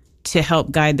 to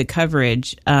help guide the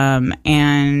coverage.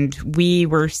 And we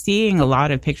were seeing a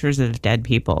lot of pictures of dead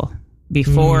people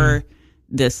before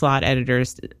the slot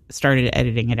editors started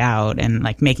editing it out and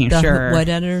like making sure. What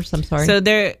editors? I'm sorry. So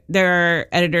there are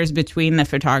editors between the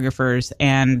photographers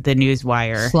and the news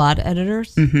wire. Slot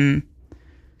editors?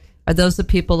 Are those the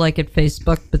people like at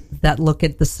Facebook that look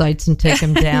at the sites and take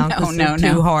them down? No.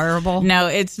 Too horrible? No,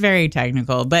 it's very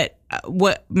technical. But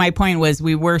what my point was,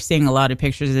 we were seeing a lot of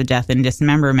pictures of death and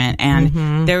dismemberment,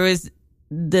 and there was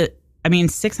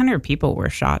 600 people were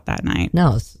shot that night.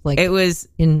 No, it's like it was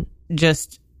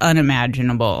just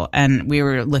unimaginable. And we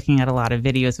were looking at a lot of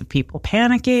videos of people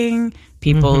panicking,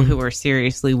 people who were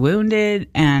seriously wounded,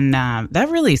 and that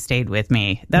really stayed with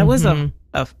me. That was a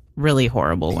really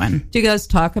horrible one. Do you guys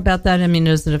talk about that? I mean,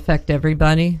 does it affect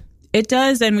everybody? It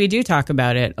does, and we do talk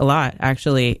about it a lot,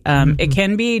 actually. It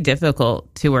can be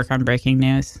difficult to work on breaking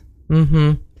news.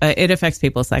 It affects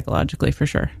people psychologically, for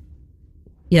sure.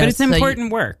 Yeah, but it's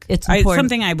important work. It's important.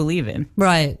 Something I believe in.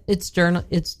 Right. It's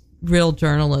real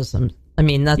journalism. I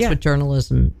mean, that's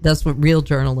what real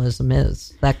journalism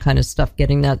is. That kind of stuff,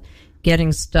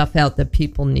 getting stuff out that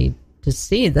people need to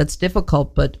see. That's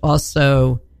difficult, but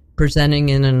also presenting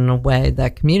it in a way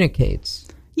that communicates.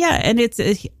 Yeah, and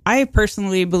I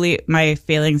personally believe my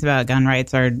feelings about gun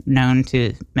rights are known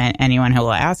to anyone who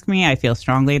will ask me. I feel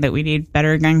strongly that we need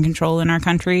better gun control in our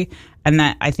country, and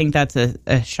that I think that's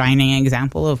a shining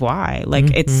example of why.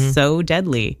 Like, it's so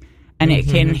deadly, and it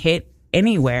can hit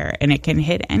anywhere, and it can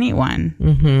hit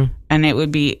anyone, and it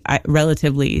would be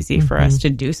relatively easy for us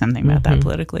to do something about that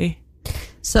politically.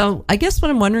 So I guess what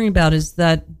I'm wondering about is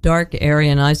that dark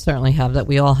area, and I certainly have that.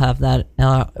 We all have that,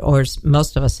 or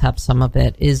most of us have some of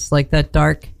it. Is like that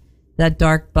dark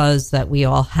buzz that we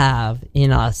all have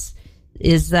in us.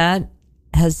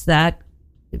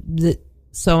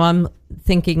 So I'm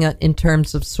thinking in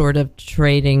terms of sort of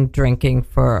trading drinking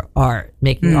for art,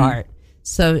 making art.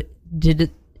 So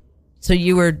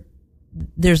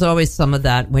there's always some of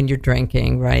that when you're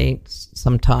drinking, right?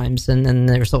 Sometimes. And then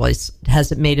there's always,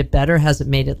 has it made it better? Has it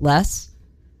made it less?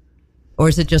 Or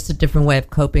is it just a different way of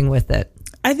coping with it?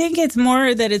 I think it's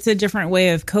more that it's a different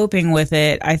way of coping with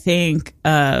it. I think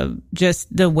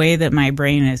just the way that my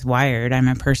brain is wired. I'm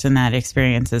a person that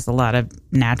experiences a lot of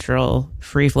natural,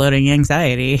 free-floating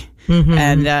anxiety.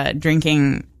 And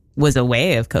drinking was a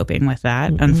way of coping with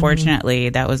that. Unfortunately,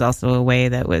 that was also a way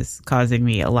that was causing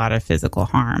me a lot of physical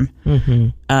harm.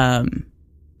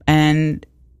 And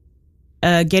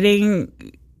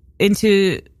getting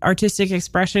into artistic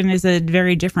expression is a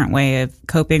very different way of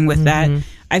coping with that.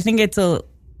 I think it's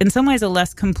in some ways a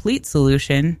less complete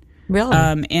solution.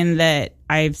 Really? In that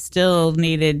I've still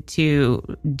needed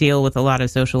to deal with a lot of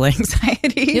social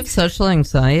anxiety. You have social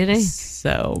anxiety?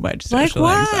 So much social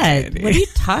like what? anxiety. What are you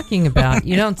talking about?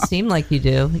 You don't seem like you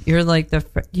do. You're like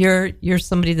you're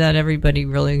somebody that everybody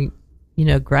really,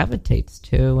 gravitates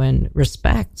to and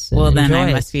respects. And then I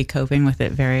enjoys. must be coping with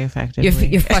it very effectively.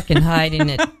 You're fucking hiding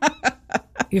it.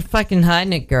 You're fucking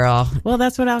hiding it, girl. Well,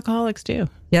 that's what alcoholics do.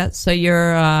 Yeah. So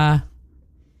you're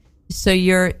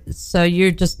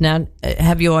just now.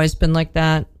 Have you always been like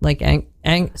that? Like,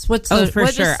 for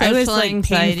sure. I was like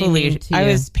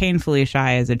painfully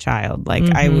shy as a child. Like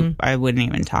I wouldn't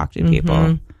even talk to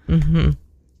people.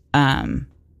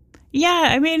 Yeah.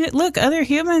 I mean, look, other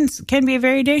humans can be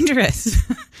very dangerous.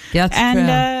 Yeah,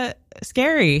 and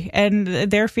scary, and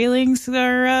their feelings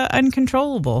are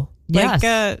uncontrollable. Yes.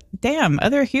 Like, damn,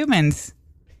 other humans.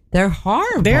 They're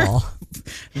horrible.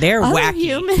 They're other wacky.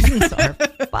 Humans are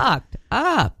fucked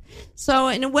up. So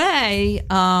in a way,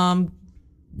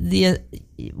 the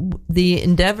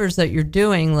endeavors that you're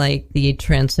doing, like the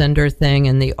transcender thing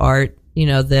and the art,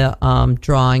 the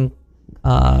drawing,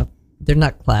 they're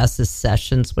not classes,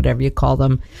 sessions, whatever you call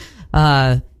them,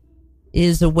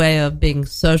 is a way of being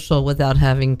social without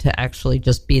having to actually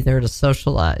just be there to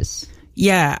socialize.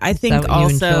 Yeah, I think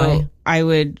also I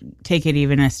would take it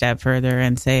even a step further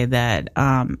and say that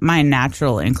my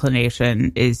natural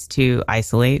inclination is to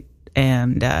isolate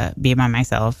and be by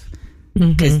myself,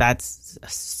 because that's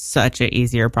such an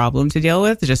easier problem to deal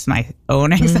with, just my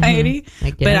own anxiety.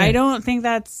 I don't think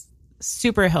that's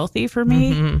super healthy for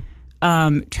me.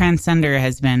 Transcender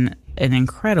has been an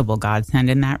incredible godsend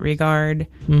in that regard,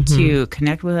 to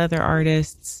connect with other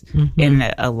artists in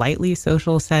a lightly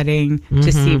social setting,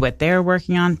 to see what they're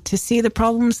working on, to see the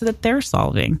problems that they're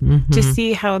solving, to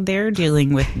see how they're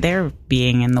dealing with their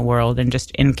being in the world and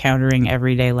just encountering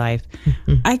everyday life.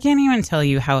 I can't even tell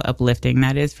you how uplifting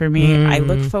that is for me. I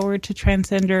look forward to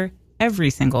Transcender every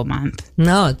single month.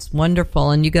 No, it's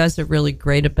wonderful. And you guys are really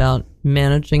great about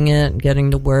managing it and getting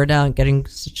the word out and getting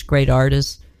such great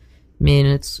artists. I mean,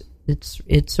 it's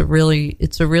a really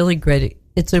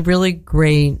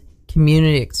great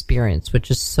community experience,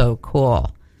 which is so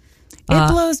cool.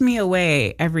 It blows me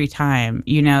away every time.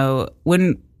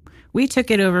 When we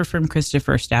took it over from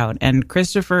Christopher Stout, and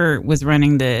Christopher was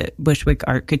running the Bushwick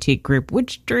Art Critique group,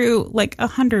 which drew like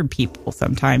 100 people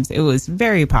sometimes. It was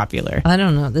very popular. I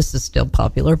don't know. This is still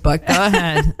popular, but go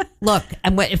ahead. Look,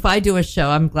 if I do a show,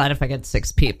 I'm glad if I get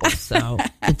 6 people. So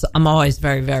I'm always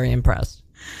very, very impressed.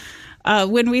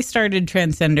 When we started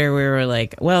Transcender, we were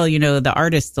like, well, the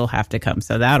artists still have to come,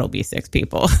 so that'll be 6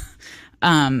 people.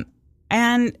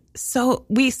 And so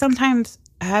we sometimes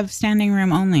have standing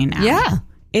room only now.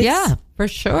 Yeah, for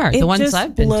sure. The ones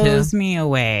I've been to. It blows me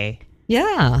away.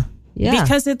 Yeah.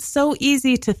 Because it's so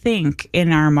easy to think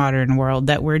in our modern world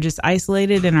that we're just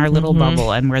isolated in our little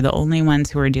bubble and we're the only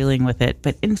ones who are dealing with it.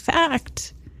 But in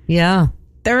fact, there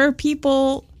are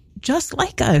people just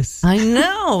like us. I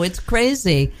know. It's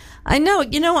crazy. I know.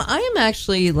 I am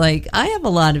actually I have a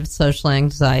lot of social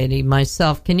anxiety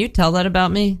myself. Can you tell that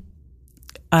about me?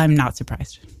 I'm not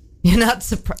surprised. You're not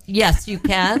surprised? Yes, you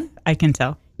can. I can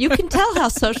tell. You can tell how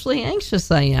socially anxious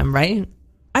I am, right?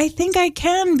 I think I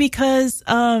can because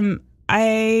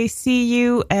I see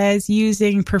you as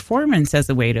using performance as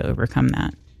a way to overcome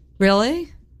that.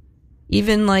 Really?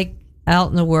 Even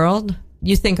out in the world?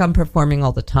 You think I'm performing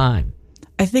all the time?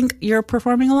 I think you're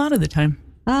performing a lot of the time.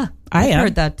 I've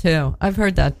heard that too.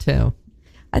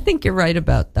 I think you're right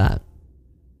about that.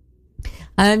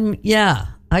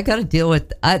 I got to deal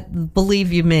with,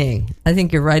 believe you me, I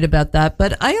think you're right about that.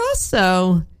 But I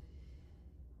also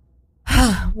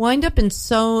wind up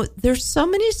there's so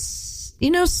many,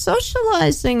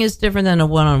 socializing is different than a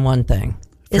one-on-one thing.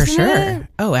 For sure. It?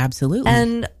 Oh, absolutely.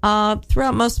 And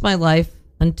throughout most of my life,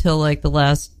 until the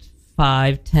last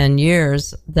 5-10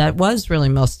 years, that was really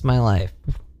most of my life,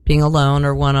 being alone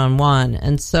or one-on-one.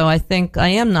 And so I think I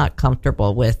am not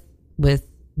comfortable with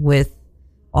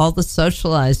all the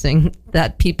socializing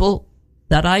that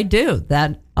I do,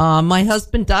 that my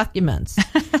husband documents.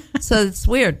 So it's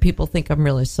weird. People think I'm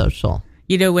really social.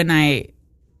 When I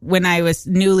was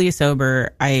newly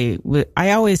sober, I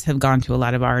always have gone to a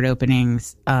lot of art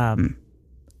openings,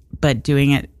 but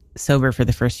doing it sober for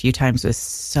the first few times was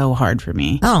so hard for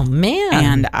me. Oh, man.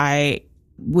 And I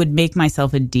would make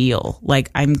myself a deal.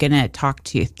 I'm going to talk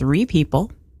to 3 people,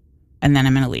 and then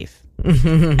I'm going to leave.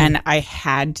 And I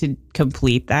had to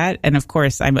complete that. And of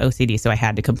course, I'm OCD, so I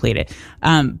had to complete it.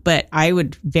 But I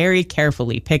would very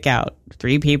carefully pick out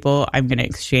 3 people I'm going to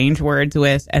exchange words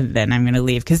with, and then I'm going to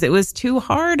leave because it was too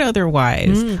hard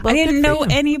otherwise. I didn't know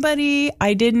anybody.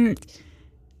 I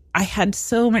had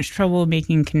so much trouble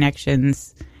making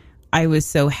connections. I was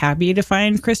so happy to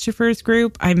find Christopher's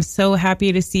group. I'm so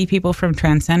happy to see people from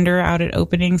Transcender out at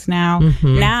openings now.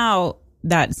 Now,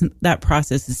 that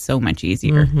process is so much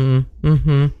easier.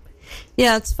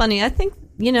 Yeah, it's funny. I think,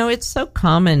 it's so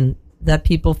common that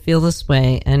people feel this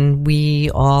way, and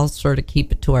we all sort of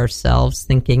keep it to ourselves,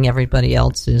 thinking everybody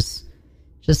else is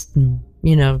just,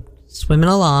 swimming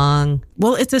along.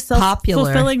 Well, it's a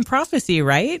self-fulfilling prophecy,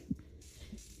 right?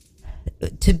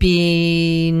 To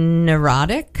be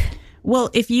neurotic?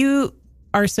 Well, if you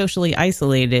are socially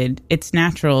isolated, it's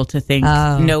natural to think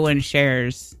no one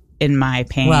shares in my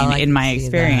pain, in my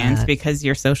experience, because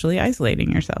you're socially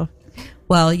isolating yourself.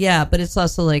 Well, yeah, but it's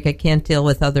also I can't deal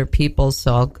with other people,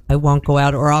 so I won't go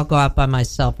out, or I'll go out by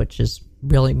myself, which is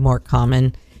really more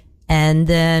common. And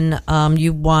then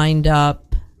you wind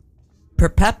up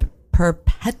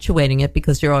perpetuating it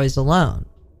because you're always alone.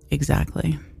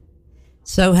 Exactly.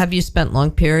 So have you spent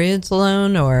long periods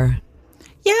alone, or?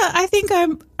 Yeah, I think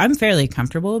I'm fairly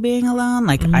comfortable being alone.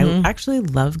 I actually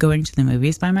love going to the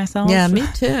movies by myself. Yeah, me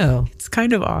too. It's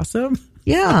kind of awesome.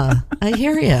 Yeah, I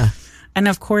hear you. And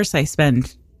of course, I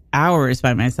spend hours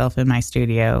by myself in my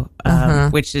studio,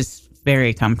 which is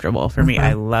very comfortable for me.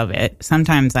 I love it.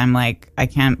 Sometimes I'm I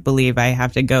can't believe I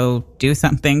have to go do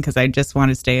something because I just want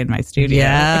to stay in my studio.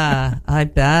 Yeah, I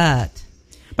bet.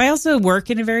 But I also work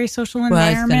in a very social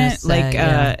environment.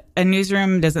 A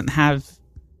newsroom doesn't have,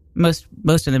 most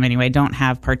of them anyway, don't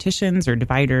have partitions or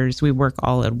dividers. We work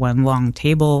all at one long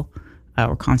table.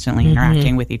 We're constantly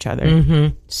interacting with each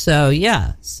other. So,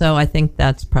 yeah. So I think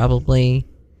that's probably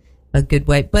a good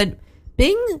way. But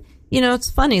being, it's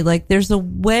funny. There's a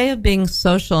way of being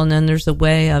social, and then there's a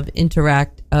way of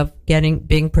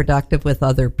being productive with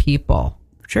other people.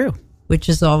 True. Which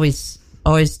is always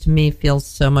to me feels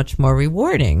so much more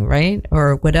rewarding, right?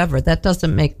 Or whatever. That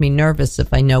doesn't make me nervous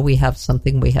if I know we have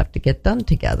something we have to get done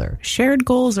together. Shared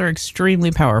goals are extremely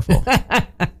powerful.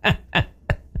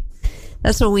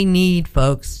 That's what we need,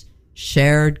 folks.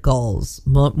 Shared goals.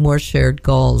 More shared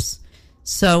goals.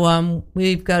 So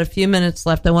we've got a few minutes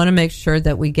left. I want to make sure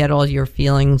that we get all your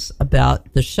feelings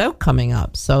about the show coming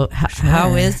up. So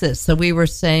how is it? So we were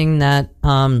saying that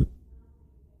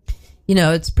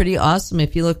it's pretty awesome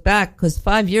if you look back, because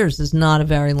 5 years is not a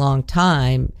very long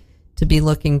time to be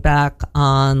looking back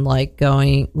on, like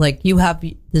going, like you have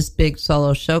this big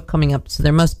solo show coming up. So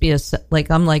there must be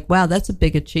I'm like, wow, that's a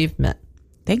big achievement.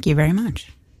 Thank you very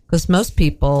much. Because most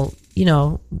people,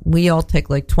 we all take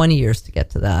like 20 years to get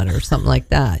to that or something like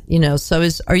that, so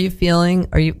what are you feeling?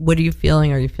 Are you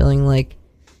feeling like,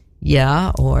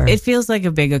 yeah, or? It feels like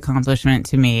a big accomplishment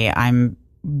to me. I'm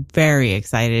very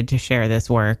excited to share this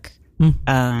work.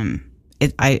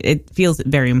 It feels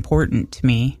very important to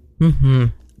me. Mm-hmm.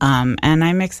 And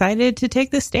I'm excited to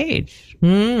take the stage.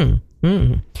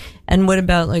 Mm-hmm. And what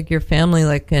about like your family,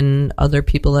 like, and other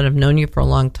people that have known you for a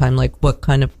long time? Like, what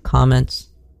kind of comments,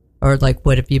 or like,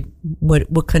 what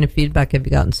kind of feedback have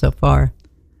you gotten so far?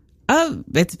 Oh,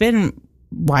 it's been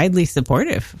widely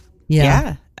supportive.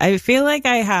 Yeah. I feel like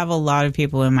I have a lot of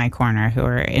people in my corner who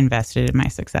are invested in my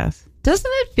success.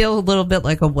 Doesn't it feel a little bit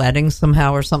like a wedding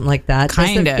somehow or something like that?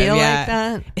 Kind of, feel yeah. like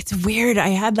that? It's weird. I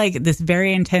had like this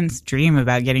very intense dream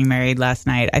about getting married last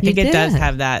night. I think it does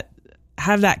have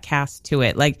that cast to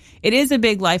it. Like, it is a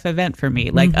big life event for me,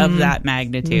 like of that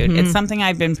magnitude. It's something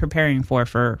I've been preparing for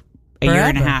a year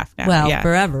and a half now. Well,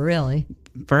 forever, really.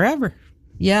 Forever.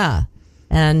 Yeah.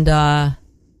 And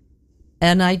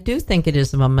I do think it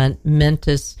is a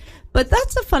momentous, but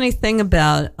that's a funny thing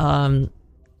about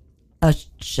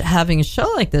having a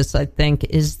show like this, I think,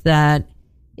 is that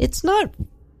it's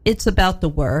about the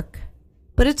work,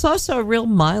 but it's also a real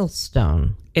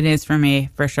milestone. It is for me,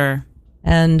 for sure.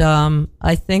 And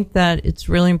I think that it's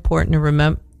really important to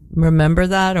remember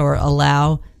that, or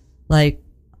allow, like,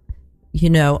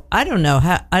 I don't know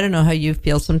how you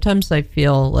feel. Sometimes I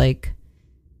feel like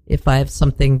if I have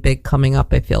something big coming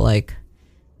up, I feel like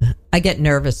I get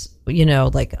nervous,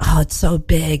 like, oh, it's so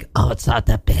big. Oh, it's not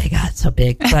that big. Oh, it's so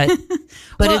big. But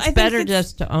well, it's better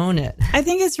just to own it. I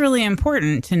think it's really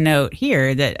important to note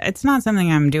here that it's not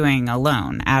something I'm doing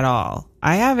alone at all.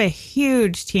 I have a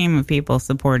huge team of people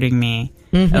supporting me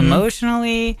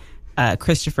emotionally.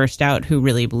 Christopher Stout, who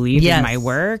really believed in my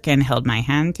work and held my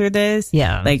hand through this.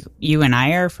 Yeah. Like, you and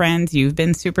I are friends. You've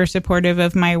been super supportive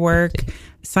of my work.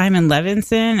 Simon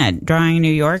Levinson at Drawing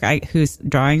New York, whose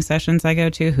drawing sessions I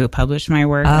go to, who published my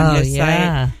work on his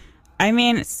site. I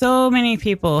mean, so many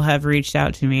people have reached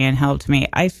out to me and helped me.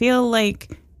 I feel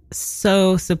like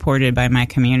so supported by my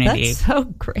community. That's so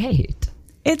great.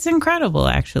 It's incredible,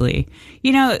 actually.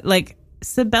 Like,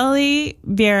 Sibeli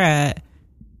Vieira,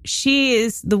 she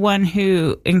is the one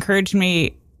who encouraged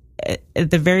me at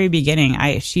the very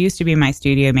beginning. She used to be my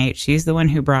studio mate. She's the one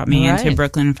who brought me into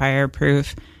Brooklyn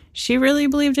Fireproof. She really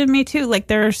believed in me too. Like,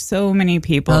 there are so many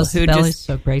people who just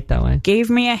so great that way. Gave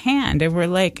me a hand and were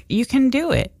like, you can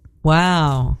do it.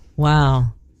 Wow.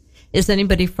 Is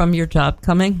anybody from your job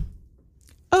coming?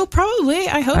 Oh, probably.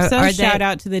 I hope so. Shout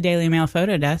out to the Daily Mail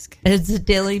photo desk. Is the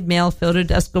Daily Mail photo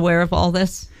desk aware of all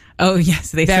this? Oh,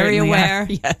 yes. They very aware. Are.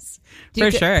 Yes,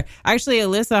 for sure. Actually,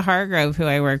 Alyssa Hargrove, who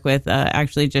I work with,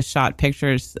 actually just shot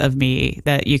pictures of me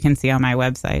that you can see on my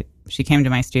website. She came to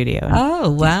my studio.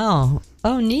 Oh, wow.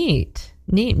 Oh, neat.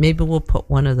 Maybe we'll put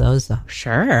one of those up.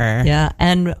 Sure. Yeah.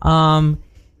 And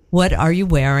what are you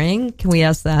wearing? Can we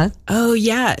ask that? Oh,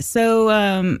 yeah. So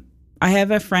I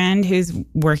have a friend who's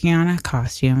working on a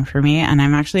costume for me, and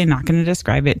I'm actually not going to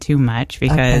describe it too much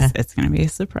because it's going to be a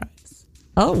surprise.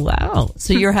 Oh, wow.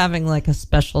 So you're having like a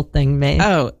special thing made.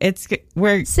 Oh,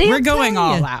 we're going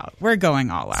all out. We're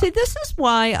going all out. See, this is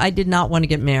why I did not want to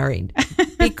get married,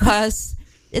 because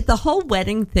the whole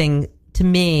wedding thing to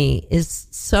me is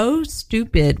so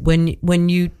stupid when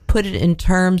you put it in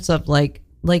terms of like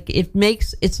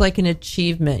it's like an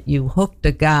achievement. You hooked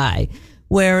a guy.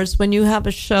 Whereas when you have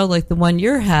a show like the one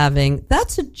you're having,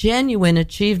 that's a genuine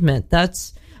achievement.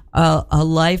 That's a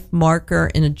life marker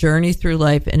in a journey through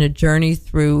life and a journey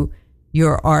through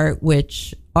your art,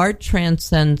 which art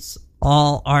transcends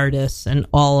all artists and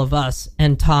all of us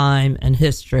and time and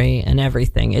history and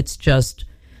everything. It's just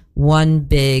one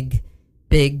big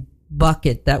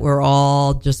bucket that we're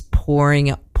all just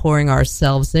pouring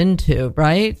ourselves into,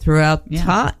 right? Throughout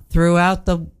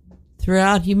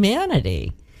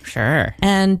humanity. Sure.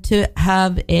 And to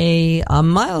have a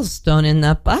milestone in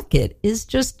that bucket is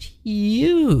just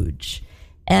huge.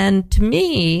 And to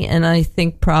me, and I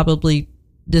think probably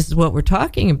this is what we're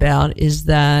talking about, is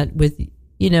that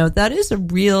that is a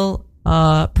real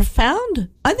profound,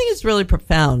 I think it's really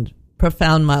profound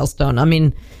milestone. I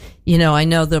mean, I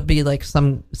know there'll be like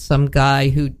some guy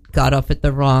who got off at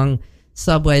the wrong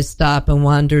subway stop and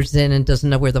wanders in and doesn't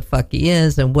know where the fuck he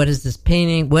is and what is this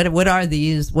painting, what are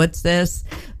these, what's this.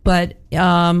 But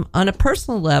on a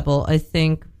personal level, I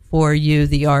think for you,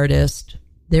 the artist,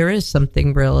 there is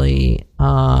something really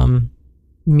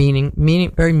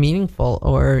very meaningful,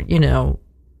 or, you know,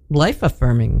 life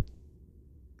affirming.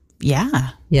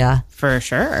 Yeah, for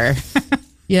sure.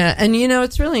 Yeah, and you know,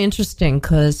 it's really interesting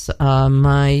because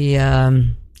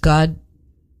my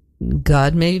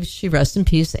God, may she rest in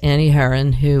peace, Annie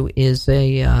Herron, who is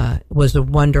was a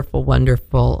wonderful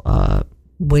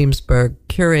Williamsburg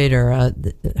curator.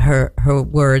 Her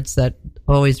words that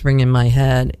always ring in my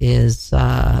head is,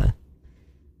 well,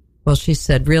 she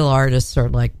said, real artists are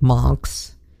like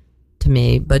monks to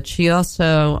me, but she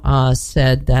also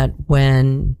said that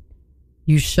when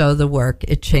you show the work,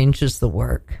 it changes the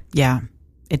work. Yeah,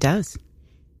 it does.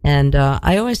 And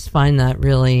I always find that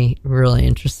really, really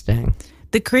interesting.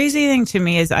 The crazy thing to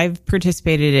me is I've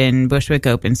participated in Bushwick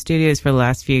Open Studios for the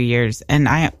last few years, and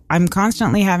I'm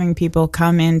constantly having people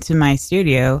come into my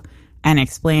studio and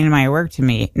explain my work to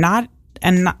me.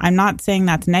 I'm not saying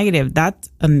that's negative. That's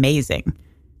amazing.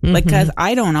 Mm-hmm. Like, because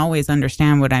I don't always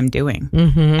understand what I'm doing.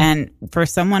 Mm-hmm. And for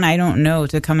someone I don't know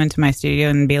to come into my studio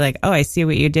and be like, oh, I see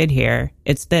what you did here.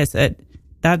 It's this.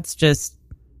 That's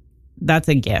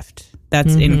a gift.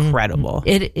 That's incredible.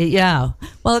 Yeah.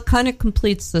 Well, it kind of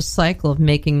completes the cycle of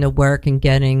making the work and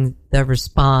getting the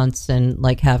response and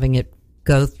like having it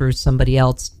go through somebody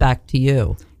else back to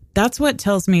you. That's what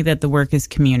tells me that the work is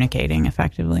communicating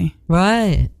effectively.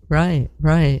 Right.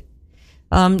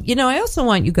 You know, I also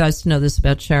want you guys to know this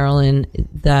about Sherilyn,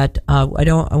 that I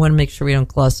want to make sure we don't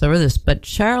gloss over this, but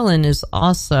Sherilyn is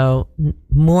also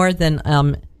more than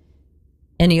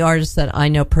any artist that I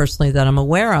know personally that I'm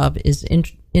aware of is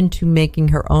into making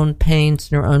her own paints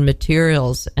and her own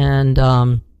materials. And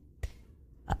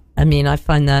I mean, I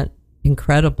find that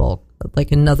incredible,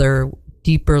 like another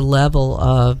deeper level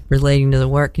of relating to the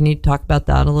work. Can you talk about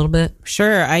that a little bit?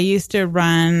 Sure. I used to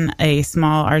run a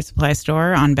small art supply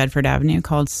store on Bedford Avenue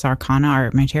called Sarkana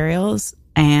Art Materials,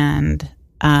 and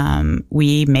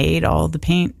we made all the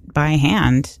paint by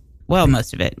hand. Well,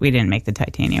 most of it. We didn't make the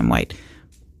titanium white.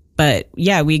 But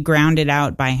yeah, we ground it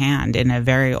out by hand in a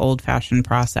very old-fashioned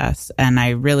process, and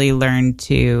I really learned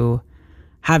to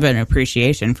have an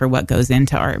appreciation for what goes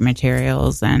into art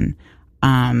materials. And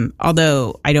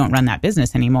although I don't run that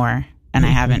business anymore, and I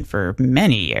haven't for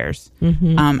many years,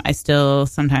 I still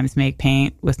sometimes make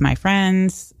paint with my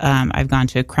friends. I've gone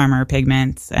to Kremer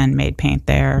Pigments and made paint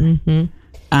there.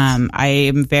 I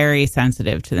am very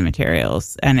sensitive to the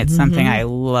materials, and it's something I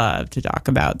love to talk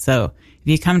about. So if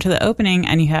you come to the opening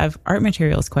and you have art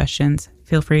materials questions,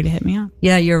 feel free to hit me up.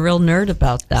 Yeah, you're a real nerd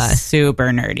about that. Super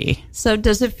nerdy. So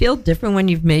does it feel different when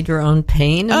you've made your own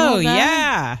paint? Oh,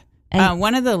 yeah.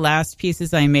 One of the last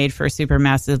pieces I made for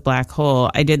Supermassive Black Hole,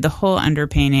 I did the whole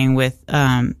underpainting with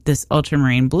this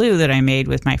ultramarine blue that I made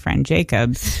with my friend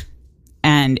Jacob.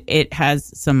 And it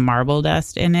has some marble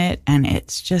dust in it, and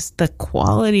it's just the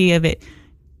quality of it.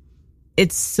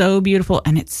 It's so beautiful,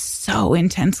 and it's so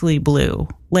intensely blue.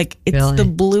 Like, it's the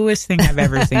bluest thing I've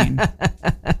ever seen.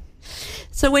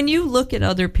 So when you look at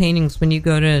other paintings, when you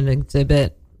go to an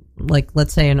exhibit, like,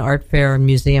 let's say, an art fair or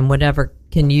museum, whatever,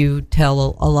 can you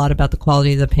tell a lot about the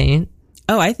quality of the paint?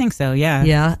 Oh, I think so, yeah.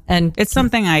 Yeah, and it's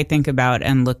something I think about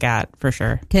and look at, for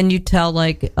sure. Can you tell,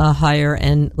 like, a higher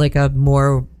end, like a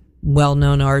more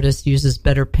well-known artist uses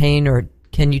better paint, or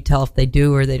can you tell if they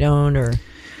do or they don't? Or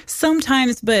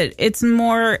sometimes, but it's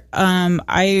more I'm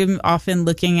often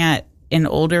looking at an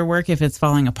older work if it's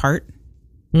falling apart.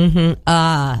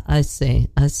 I see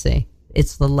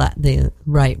it's the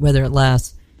right, whether it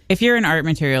lasts. If you're an art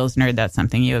materials nerd, that's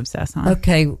something you obsess on.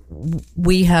 Okay,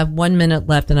 we have 1 minute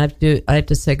left, and I have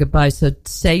to say goodbye. So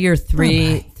say your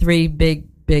three big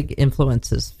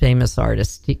influences, famous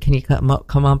artists. Can you come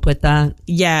up with that?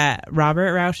 Yeah,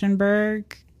 Robert Rauschenberg,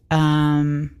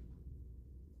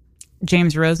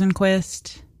 James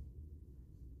Rosenquist.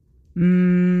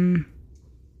 I'm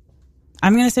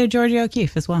going to say Georgia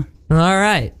O'Keeffe as well. All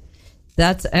right,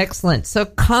 that's excellent. So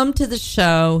come to the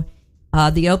show.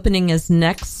 The opening is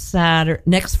next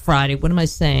Friday. What am I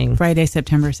saying? Friday,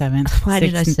 September 7th. Why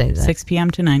did I say that? 6 p.m.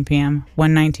 to 9 p.m.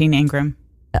 119 Ingram.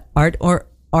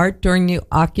 Art During the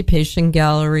Occupation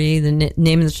Gallery. The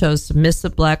name of the show is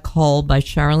Submissive Black Hole by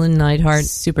Sherilyn Neidhart.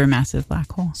 Supermassive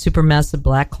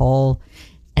Black Hole.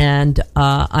 And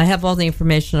I have all the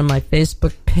information on my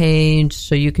Facebook page,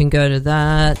 so you can go to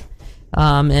that.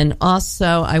 And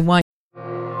also, I want